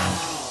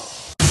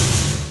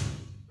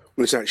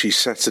 Well, it's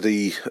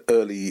actually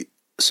early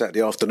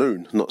Saturday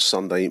afternoon, not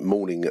Sunday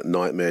morning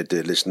nightmare,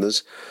 dear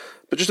listeners.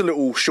 But just a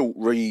little short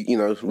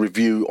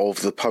review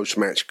of the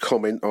post-match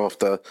comment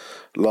after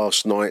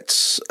last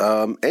night's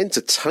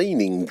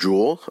entertaining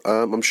draw.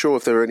 I'm sure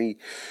if there are any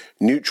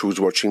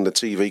neutrals watching the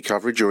TV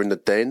coverage or in the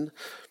Den,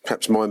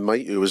 perhaps my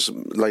mate who was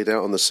laid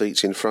out on the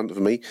seats in front of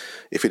me,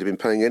 if he'd have been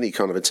paying any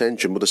kind of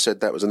attention, would have said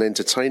that was an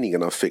entertaining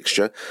enough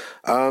fixture.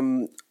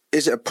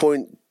 Is it a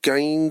point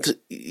gained?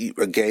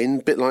 Again,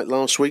 a bit like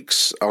last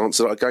week's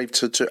answer that I gave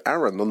to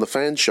Aaron on the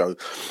fan show.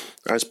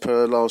 As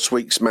per last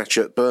week's match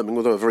at Birmingham,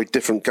 although a very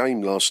different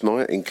game last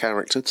night in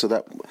character to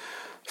that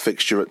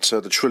fixture at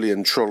the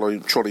Trillion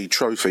Trolley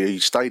Trophy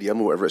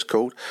Stadium, or whatever it's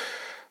called.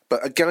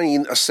 But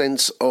again, a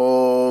sense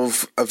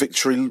of a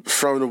victory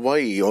thrown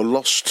away or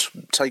lost,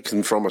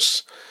 taken from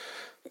us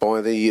by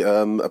the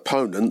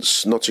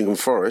opponents, Nottingham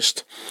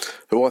Forest,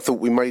 who I thought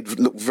we made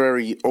look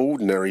very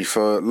ordinary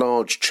for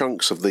large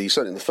chunks of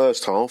certainly in the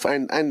first half,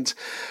 and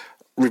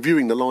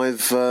reviewing the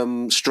live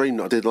stream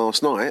that I did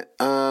last night,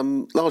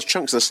 large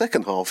chunks of the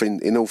second half,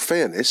 in all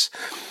fairness,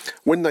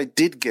 when they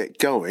did get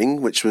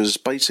going, which was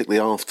basically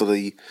after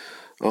the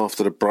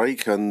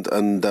break and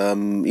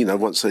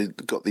once they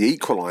got the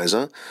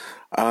equaliser,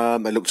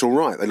 they looked all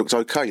right. They looked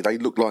okay. They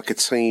looked like a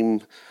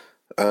team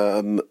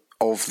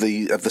of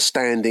the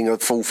standing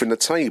of fourth in the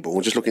table.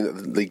 Just looking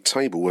at the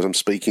table as I'm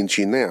speaking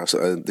to you now.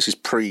 So, this is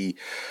pre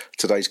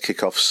today's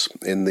kickoffs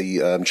in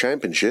the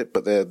Championship,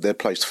 but they're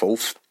placed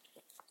fourth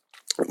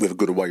with a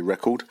good away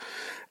record.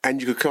 And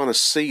you could kind of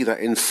see that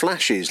in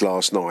flashes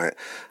last night.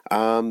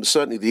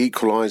 Certainly the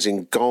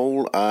equalising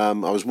goal. I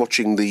was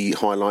watching the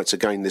highlights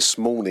again this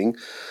morning.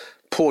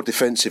 Poor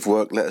defensive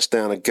work let us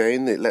down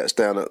again. It let us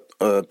down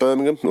at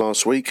Birmingham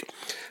last week.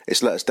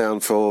 It's let us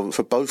down for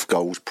both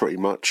goals pretty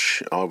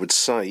much, I would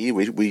say.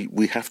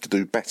 We have to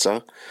do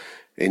better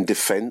in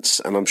defence,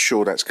 and I'm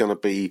sure that's going to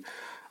be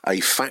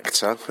a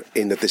factor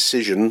in the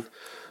decision.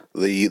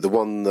 The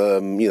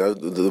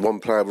one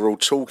player we're all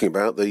talking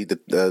about,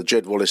 the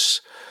Jed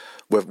Wallace,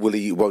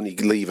 won't he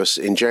leave us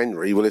in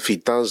January? Well, if he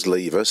does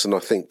leave us, and I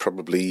think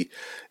probably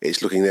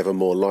it's looking ever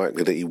more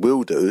likely that he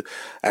will do,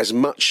 as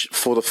much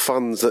for the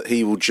funds that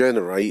he will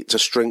generate to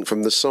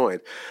strengthen the side.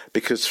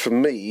 Because for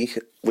me,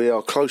 we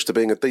are close to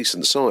being a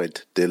decent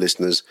side, dear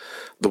listeners.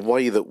 The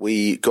way that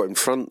we got in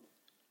front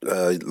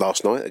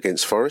last night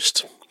against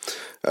Forest,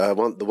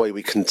 the way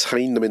we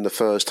contained them in the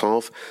first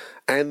half,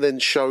 and then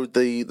showed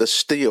the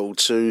steel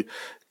to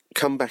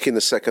come back in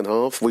the second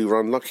half. We were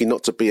unlucky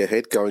not to be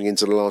ahead going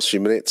into the last few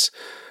minutes,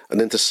 and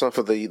then to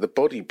suffer the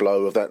body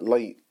blow of that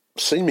late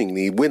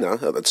seemingly winner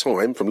at the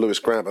time from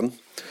Lewis Grabban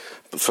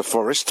for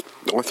Forest.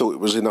 I thought it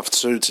was enough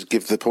to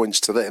give the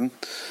points to them,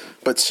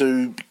 but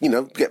to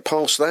get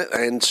past that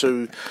and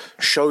to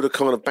show the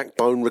kind of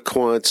backbone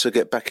required to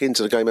get back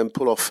into the game and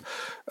pull off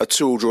a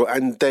 2-2 draw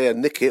and dare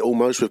nick it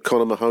almost with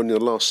Conor Mahoney in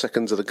the last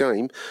seconds of the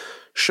game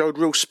showed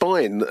real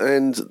spine.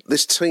 And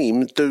this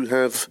team do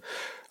have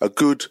a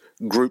good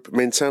group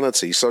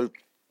mentality. So,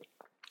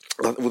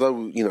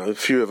 although, a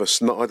few of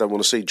us, I don't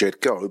want to see Jed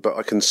go, but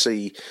I can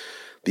see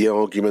the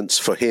arguments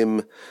for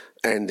him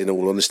and, in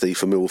all honesty,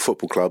 for Millwall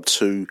Football Club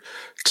to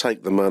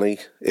take the money,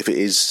 if it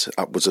is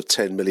upwards of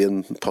 10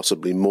 million,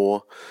 possibly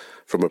more,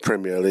 from a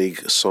Premier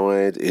League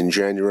side in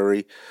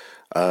January.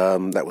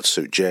 That would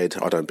suit Jed.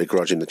 I don't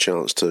begrudge him the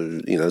chance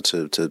to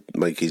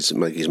make his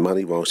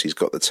money whilst he's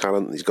got the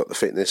talent, he's got the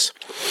fitness.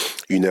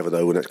 You never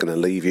know when that's going to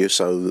leave you.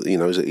 So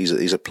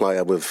he's a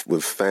player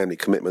with family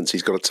commitments.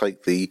 He's got to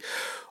take the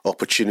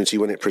opportunity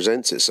when it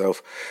presents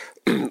itself.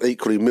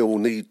 Equally,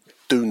 Millwall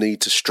do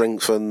need to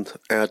strengthen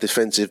our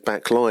defensive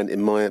back line,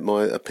 in my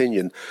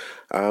opinion.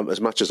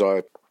 As much as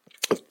I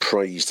have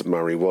praised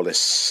Murray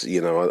Wallace,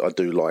 I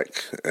do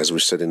like, as we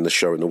said in the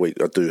show in the week,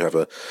 I do have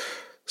a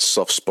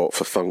soft spot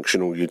for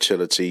functional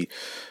utility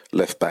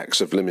left backs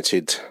of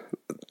limited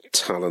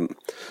talent,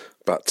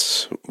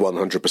 but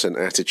 100%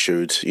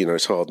 attitude.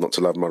 It's hard not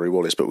to love Murray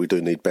Wallace, but we do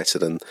need better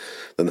than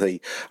he.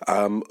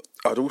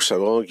 I'd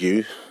also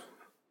argue,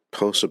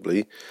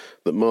 possibly,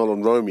 that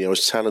Marlon Romeo,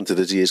 as talented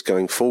as he is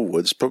going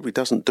forwards, probably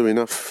doesn't do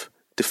enough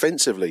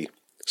defensively.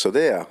 So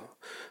there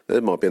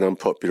might be an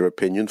unpopular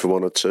opinion for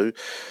one or two.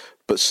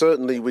 But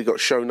certainly we got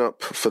shown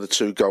up for the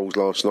 2 goals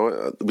last night.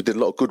 We did a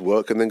lot of good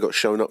work and then got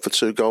shown up for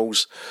 2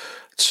 goals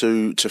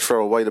to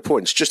throw away the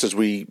points. Just as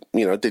we,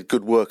 did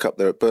good work up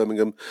there at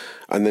Birmingham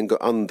and then got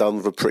undone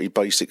with a pretty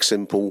basic,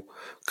 simple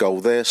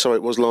goal there. So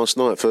it was last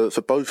night for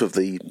both of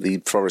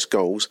the Forest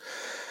goals.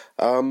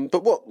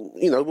 But what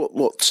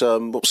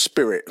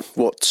spirit,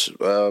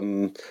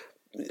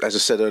 as I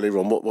said earlier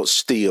on, what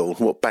steel,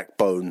 what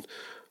backbone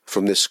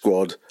from this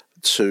squad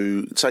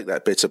to take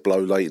that bitter blow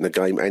late in the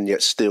game and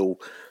yet still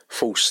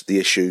force the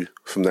issue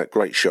from that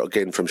great shot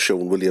again from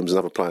Sean Williams,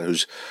 another player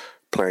who's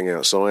playing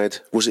outside.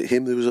 Was it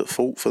him who was at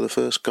fault for the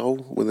first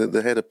goal with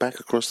the header back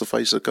across the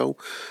face of the goal?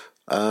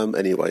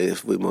 Anyway,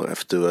 if we might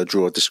have to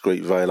draw a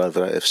discreet veil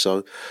over that if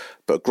so.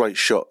 But a great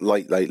shot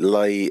late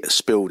lay,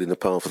 spilled in the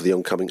path of the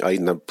oncoming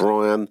Aidan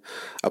O'Brien,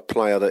 a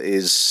player that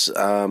is...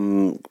 I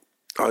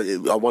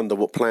wonder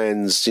what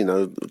plans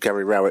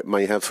Gary Rowett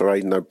may have for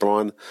Aidan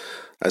O'Brien.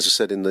 As I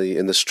said in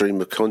the stream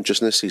of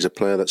consciousness, he's a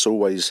player that's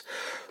always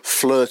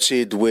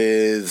flirted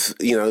with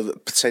the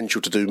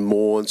potential to do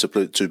more and to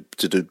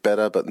do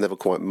better, but never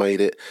quite made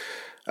it.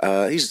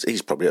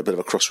 He's probably at a bit of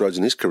a crossroads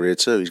in his career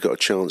too. He's got a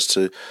chance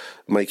to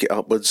make it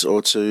upwards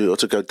or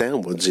to go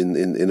downwards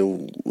in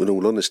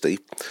all honesty.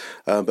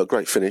 But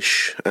great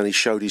finish, and he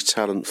showed his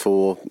talent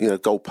for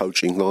goal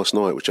poaching last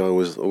night, which I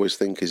always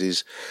think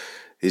is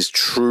his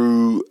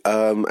true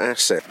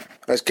asset.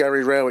 As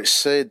Gary Rowett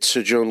said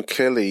to John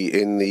Kelly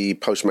in the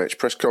post-match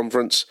press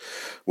conference,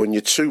 when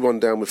you're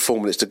 2-1 down with 4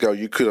 minutes to go,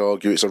 you could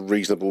argue it's a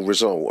reasonable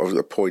result.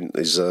 The point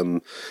is,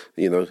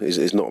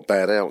 is not a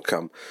bad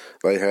outcome.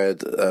 They had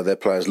their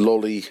players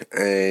Lolly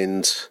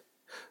and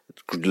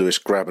Lewis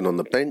Grabban on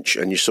the bench,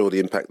 and you saw the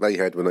impact they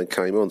had when they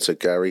came on, said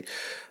Gary.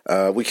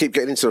 We keep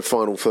getting into the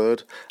final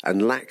third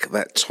and lack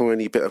that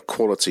tiny bit of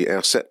quality.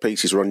 Our set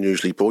pieces were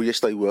unusually poor.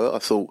 Yes, they were. I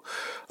thought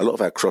a lot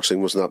of our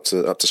crossing wasn't up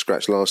to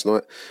scratch last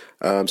night.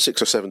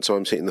 6 or 7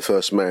 times hitting the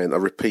first man. A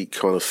repeat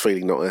kind of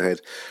feeling that I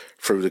had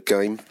through the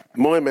game.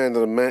 My man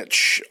of the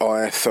match,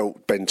 I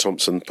felt Ben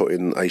Thompson put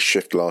in a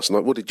shift last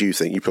night. What did you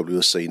think? You probably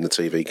have seen the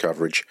TV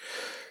coverage.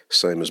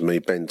 Same as me,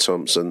 Ben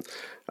Thompson,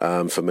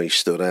 for me,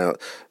 stood out.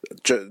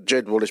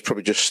 Jed Wallace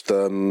probably just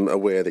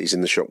aware that he's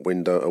in the shop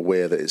window,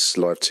 aware that it's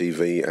live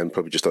TV, and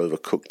probably just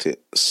overcooked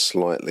it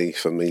slightly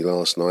for me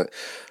last night.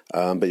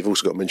 But you've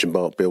also got to mention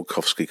Bart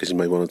Bielkowski, because he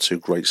made 1 or 2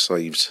 great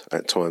saves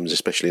at times,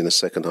 especially in the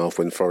second half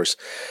when Forest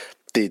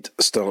did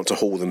start to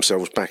haul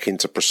themselves back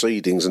into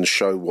proceedings and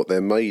show what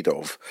they're made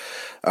of.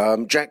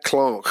 Jack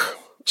Clark,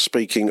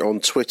 speaking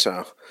on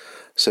Twitter,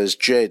 says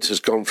Jed has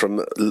gone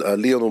from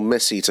Lionel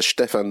Messi to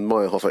Stefan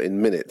Meyerhofer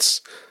in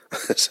minutes.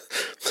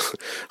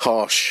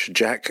 Harsh,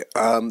 Jack.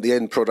 The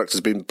end product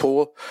has been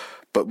poor,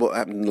 but what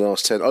happened in the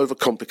last 10?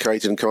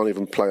 Overcomplicated and can't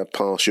even play a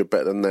pass. You're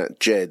better than that,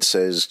 Jed,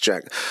 says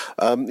Jack.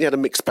 He had a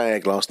mixed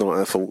bag last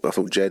night, I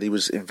thought Jed. He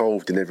was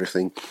involved in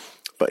everything,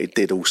 but he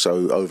did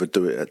also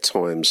overdo it at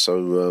times.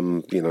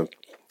 So,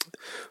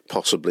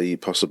 possibly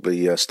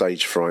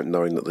stage fright,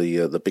 knowing that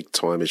the big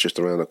time is just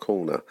around the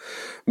corner.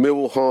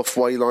 Millwall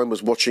halfway line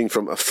was watching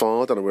from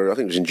afar. I don't know where. I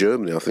think it was in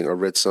Germany. I think I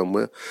read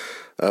somewhere.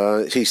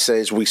 He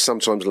says we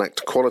sometimes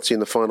lacked quality in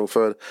the final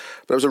third,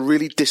 but it was a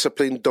really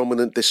disciplined,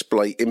 dominant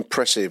display.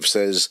 Impressive,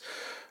 says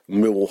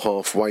Millwall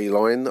halfway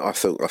line. I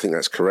think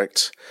that's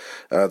correct.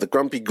 The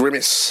Grumpy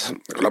Grimace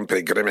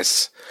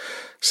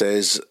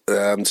says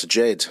to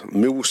Jed,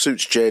 Millwall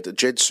suits Jed,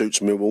 Jed suits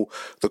Millwall.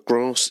 The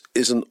grass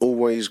isn't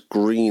always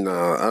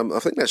greener. I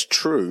think that's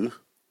true,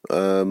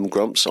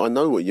 Grumps. I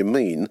know what you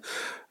mean,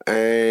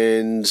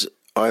 and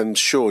I'm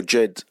sure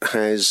Jed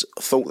has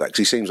thought that, because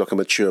he seems like a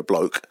mature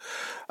bloke.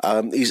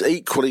 He's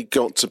equally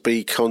got to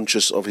be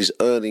conscious of his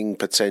earning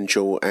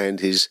potential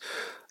and his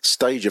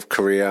stage of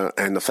career,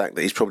 and the fact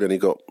that he's probably only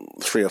got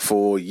 3 or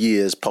 4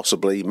 years,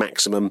 possibly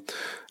maximum,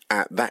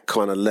 at that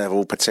kind of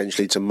level,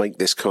 potentially, to make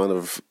this kind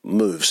of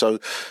move. So,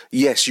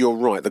 yes, you're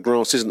right. The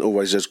grass isn't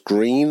always as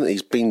green.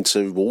 He's been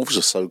to Wolves,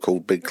 a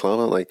so-called big club,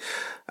 aren't they?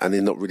 And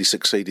they've not really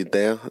succeeded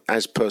there.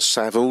 As per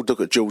Saville, look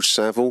at George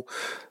Saville.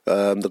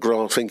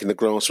 Thinking the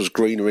grass was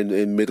greener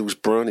in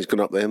Middlesbrough, and he's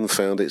gone up there and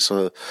found it's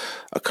a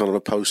kind of a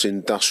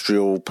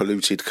post-industrial,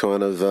 polluted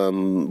kind of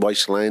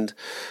wasteland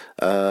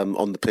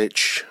on the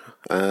pitch.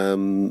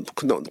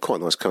 Not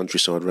quite a nice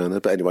countryside around there,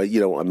 but anyway, you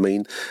know what I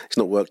mean. It's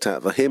not worked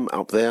out for him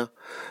up there.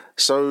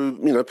 So,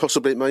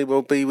 possibly it may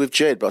well be with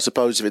Jed, but I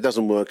suppose if it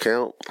doesn't work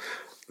out,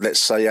 let's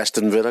say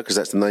Aston Villa, because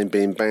that's the name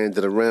being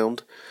banded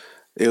around,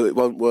 it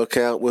won't work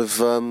out with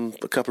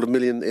a couple of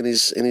million in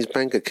his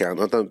bank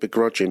account. I don't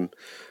begrudge him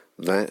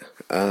that.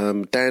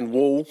 Dan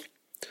Wall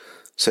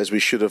says we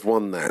should have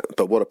won that,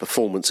 but what a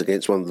performance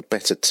against one of the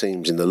better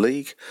teams in the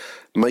league,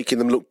 making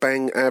them look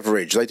bang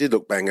average. They did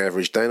look bang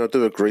average, Dan, I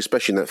do agree,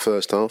 especially in that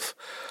first half.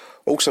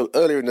 Also,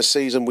 earlier in the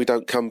season, we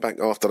don't come back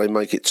after they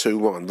make it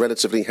 2-1.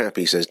 Relatively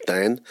happy, says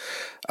Dan.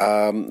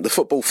 The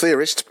football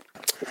theorist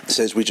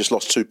says we just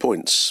lost 2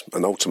 points,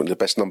 and ultimately the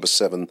best number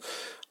 7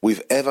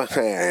 we've ever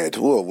had.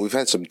 Well, we've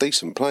had some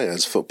decent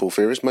players, football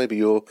theorist. Maybe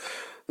you're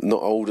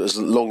not old as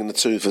long in the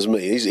tooth as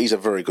me. He's a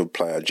very good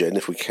player, Jen.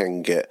 If we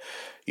can get,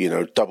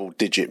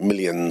 double-digit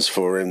millions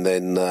for him,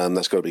 then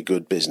that's got to be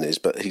good business.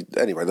 But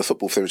anyway, the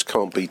football theorist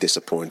can't be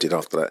disappointed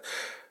after that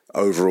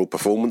overall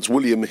performance.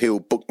 William Hill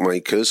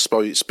Bookmakers,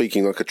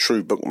 speaking like a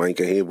true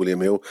bookmaker here,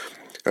 William Hill,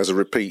 has a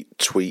repeat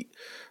tweet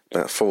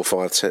about 4,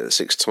 5,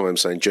 6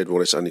 times saying Jed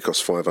Wallace only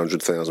costs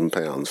 £500,000,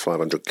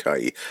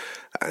 500k,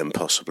 and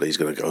possibly he's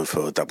going to go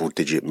for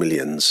double-digit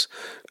millions.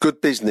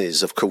 Good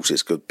business, of course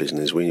it's good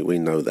business, we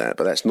know that,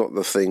 but that's not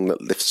the thing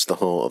that lifts the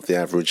heart of the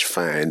average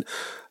fan,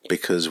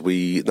 because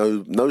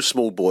no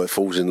small boy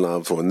falls in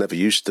love, or never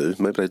used to,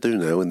 maybe they do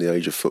now in the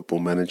age of Football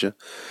Manager,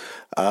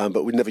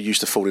 but we never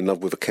used to fall in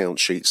love with account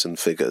sheets and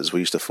figures. We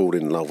used to fall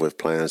in love with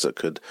players that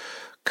could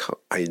cut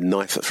a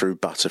knife through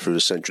butter through the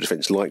central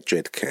defence like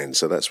Jed can.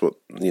 So that's what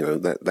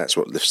that's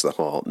what lifts the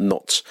heart.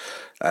 Not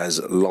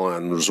as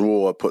Lions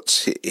Roar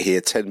puts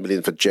here, 10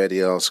 million for Jed.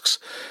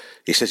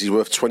 He says he's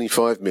worth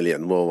 25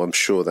 million. Well, I'm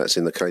sure that's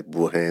in the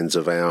capable hands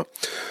of our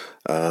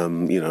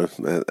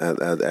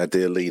our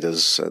dear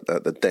leaders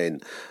at the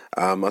Den.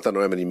 I don't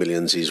know how many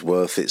millions he's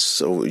worth.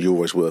 You're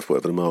always worth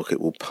whatever the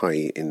market will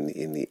pay in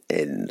the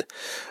end.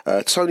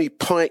 Tony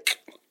Pike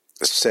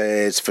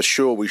says for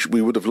sure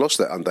we would have lost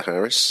that under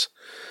Harris.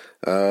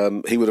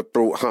 He would have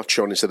brought Hutch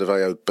on instead of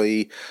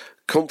AOB.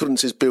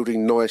 Confidence is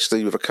building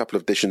nicely with a couple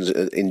of additions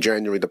in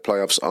January. The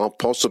playoffs are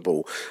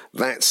possible.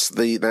 That's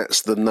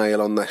the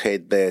nail on the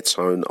head there,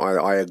 Tone.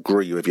 I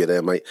agree with you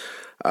there, mate.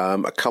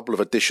 A couple of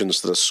additions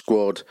to the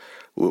squad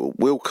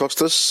will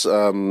cost us,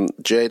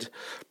 Jed,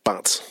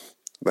 but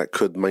that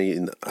could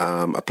mean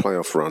a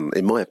playoff run,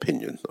 in my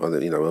opinion.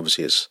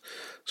 Obviously it's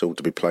all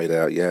to be played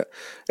out yet.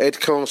 Ed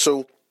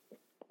Castle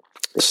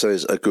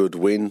says a good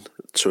win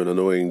to an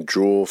annoying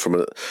draw,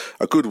 from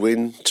a good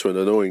win to an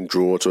annoying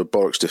draw to a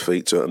bollocks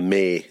defeat to a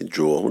meh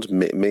draw.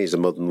 Meh is a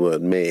modern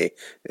word, meh,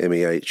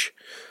 M-E-H.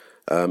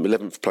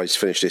 11th place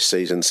finish this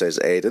season, says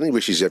Ed, and he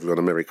wishes everyone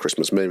a Merry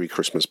Christmas. Merry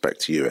Christmas back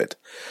to you, Ed.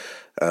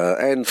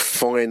 And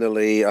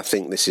finally, I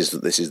think this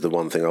is the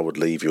one thing I would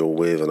leave you all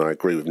with, and I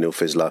agree with Neil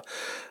Fizzler.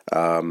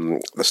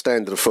 The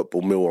standard of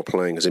football Millwall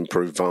playing has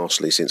improved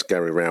vastly since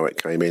Gary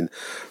Rowett came in.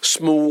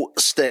 Small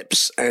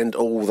steps and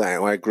all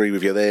that. I agree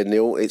with you there,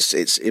 Neil.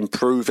 It's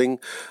improving.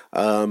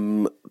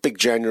 Big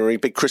January,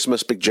 big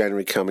Christmas, big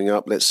January coming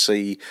up. Let's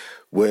see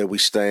where we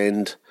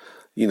stand.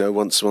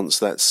 Once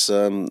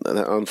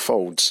that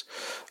unfolds.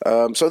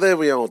 So there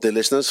we are, dear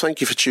listeners.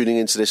 Thank you for tuning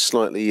into this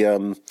slightly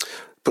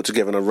put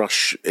together in a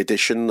rush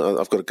edition.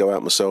 I've got to go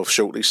out myself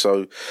shortly,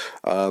 so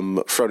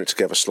thrown it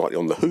together slightly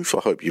on the hoof. I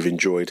hope you've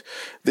enjoyed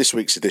this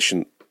week's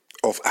edition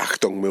of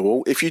Achtung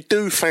Millwall. If you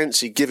do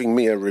fancy giving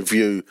me a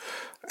review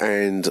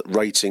and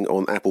rating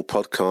on Apple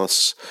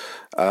Podcasts,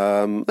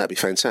 that'd be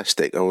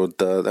fantastic. I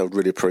would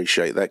really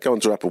appreciate that. Go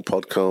onto Apple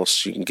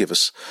Podcasts. You can give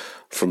us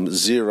from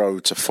 0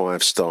 to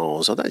 5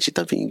 stars. I actually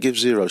don't think you can give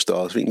 0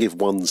 stars. I think you can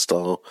give 1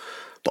 star.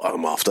 But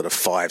I'm after the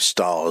 5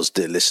 stars,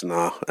 dear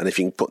listener. And if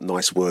you can put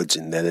nice words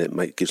in there,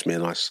 it gives me a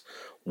nice,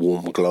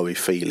 warm, glowy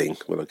feeling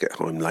when I get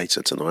home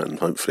later tonight and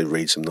hopefully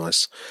read some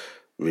nice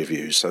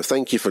reviews. So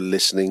thank you for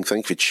listening.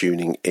 Thank you for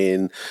tuning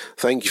in.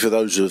 Thank you for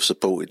those who have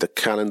supported the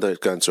calendar. It's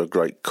going to a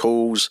great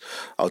cause.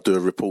 I'll do a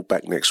report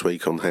back next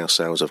week on how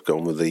sales have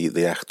gone with the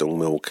Achtung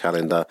Mill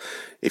calendar.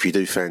 If you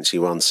do fancy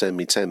one, send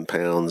me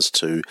 £10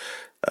 to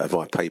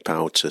via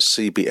PayPal to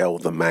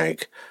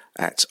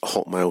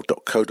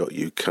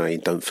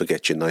cblthemag@hotmail.co.uk. Don't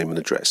forget your name and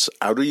address.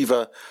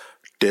 Arriva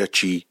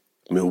Dirty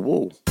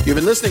Millwall. You've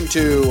been listening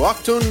to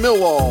Achtung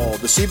Millwall,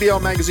 the CBL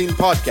Magazine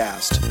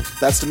podcast.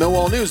 That's the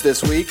Millwall news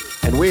this week,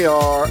 and we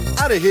are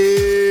out of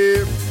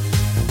here.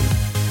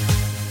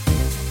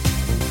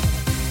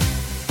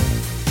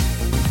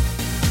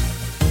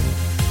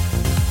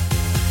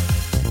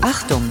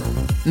 Achtung,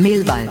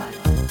 Millwall.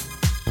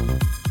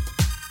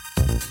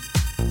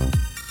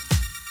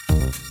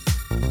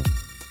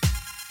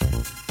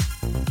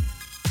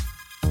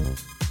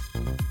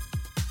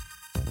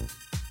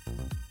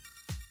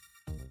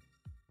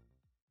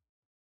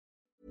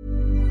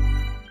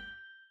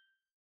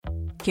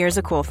 Here's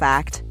a cool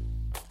fact.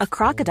 A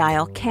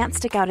crocodile can't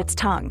stick out its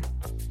tongue.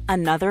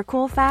 Another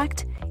cool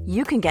fact,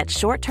 you can get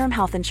short-term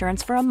health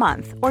insurance for a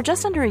month or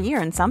just under a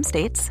year in some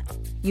states.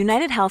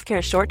 United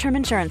Healthcare short-term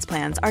insurance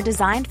plans are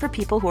designed for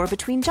people who are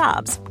between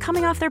jobs,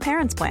 coming off their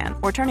parents' plan,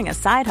 or turning a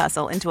side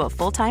hustle into a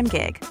full-time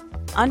gig.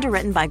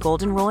 Underwritten by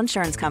Golden Rule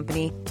Insurance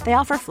Company, they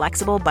offer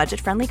flexible,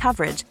 budget-friendly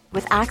coverage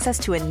with access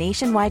to a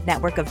nationwide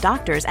network of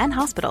doctors and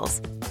hospitals.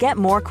 Get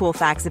more cool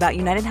facts about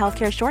United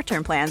Healthcare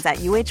short-term plans at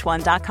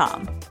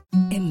uh1.com.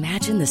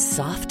 Imagine the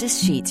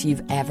softest sheets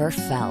you've ever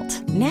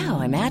felt. Now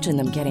imagine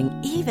them getting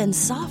even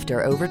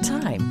softer over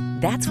time.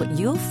 That's what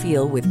you'll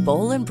feel with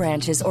Boll &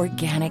 Branch's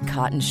organic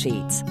cotton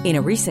sheets. In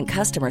a recent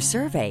customer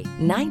survey,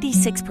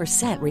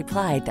 96%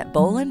 replied that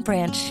Boll &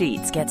 Branch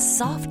sheets get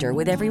softer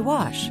with every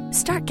wash.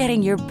 Start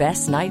getting your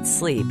best night's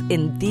sleep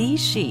in these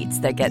sheets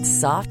that get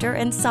softer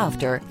and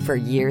softer for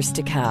years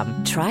to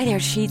come. Try their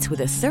sheets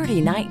with a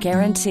 30-night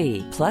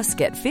guarantee. Plus,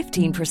 get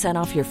 15%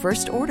 off your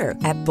first order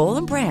at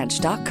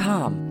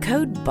bollandbranch.com.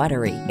 Code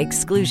BUTTERY.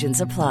 Exclusions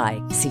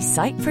apply. See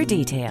site for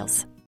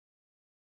details.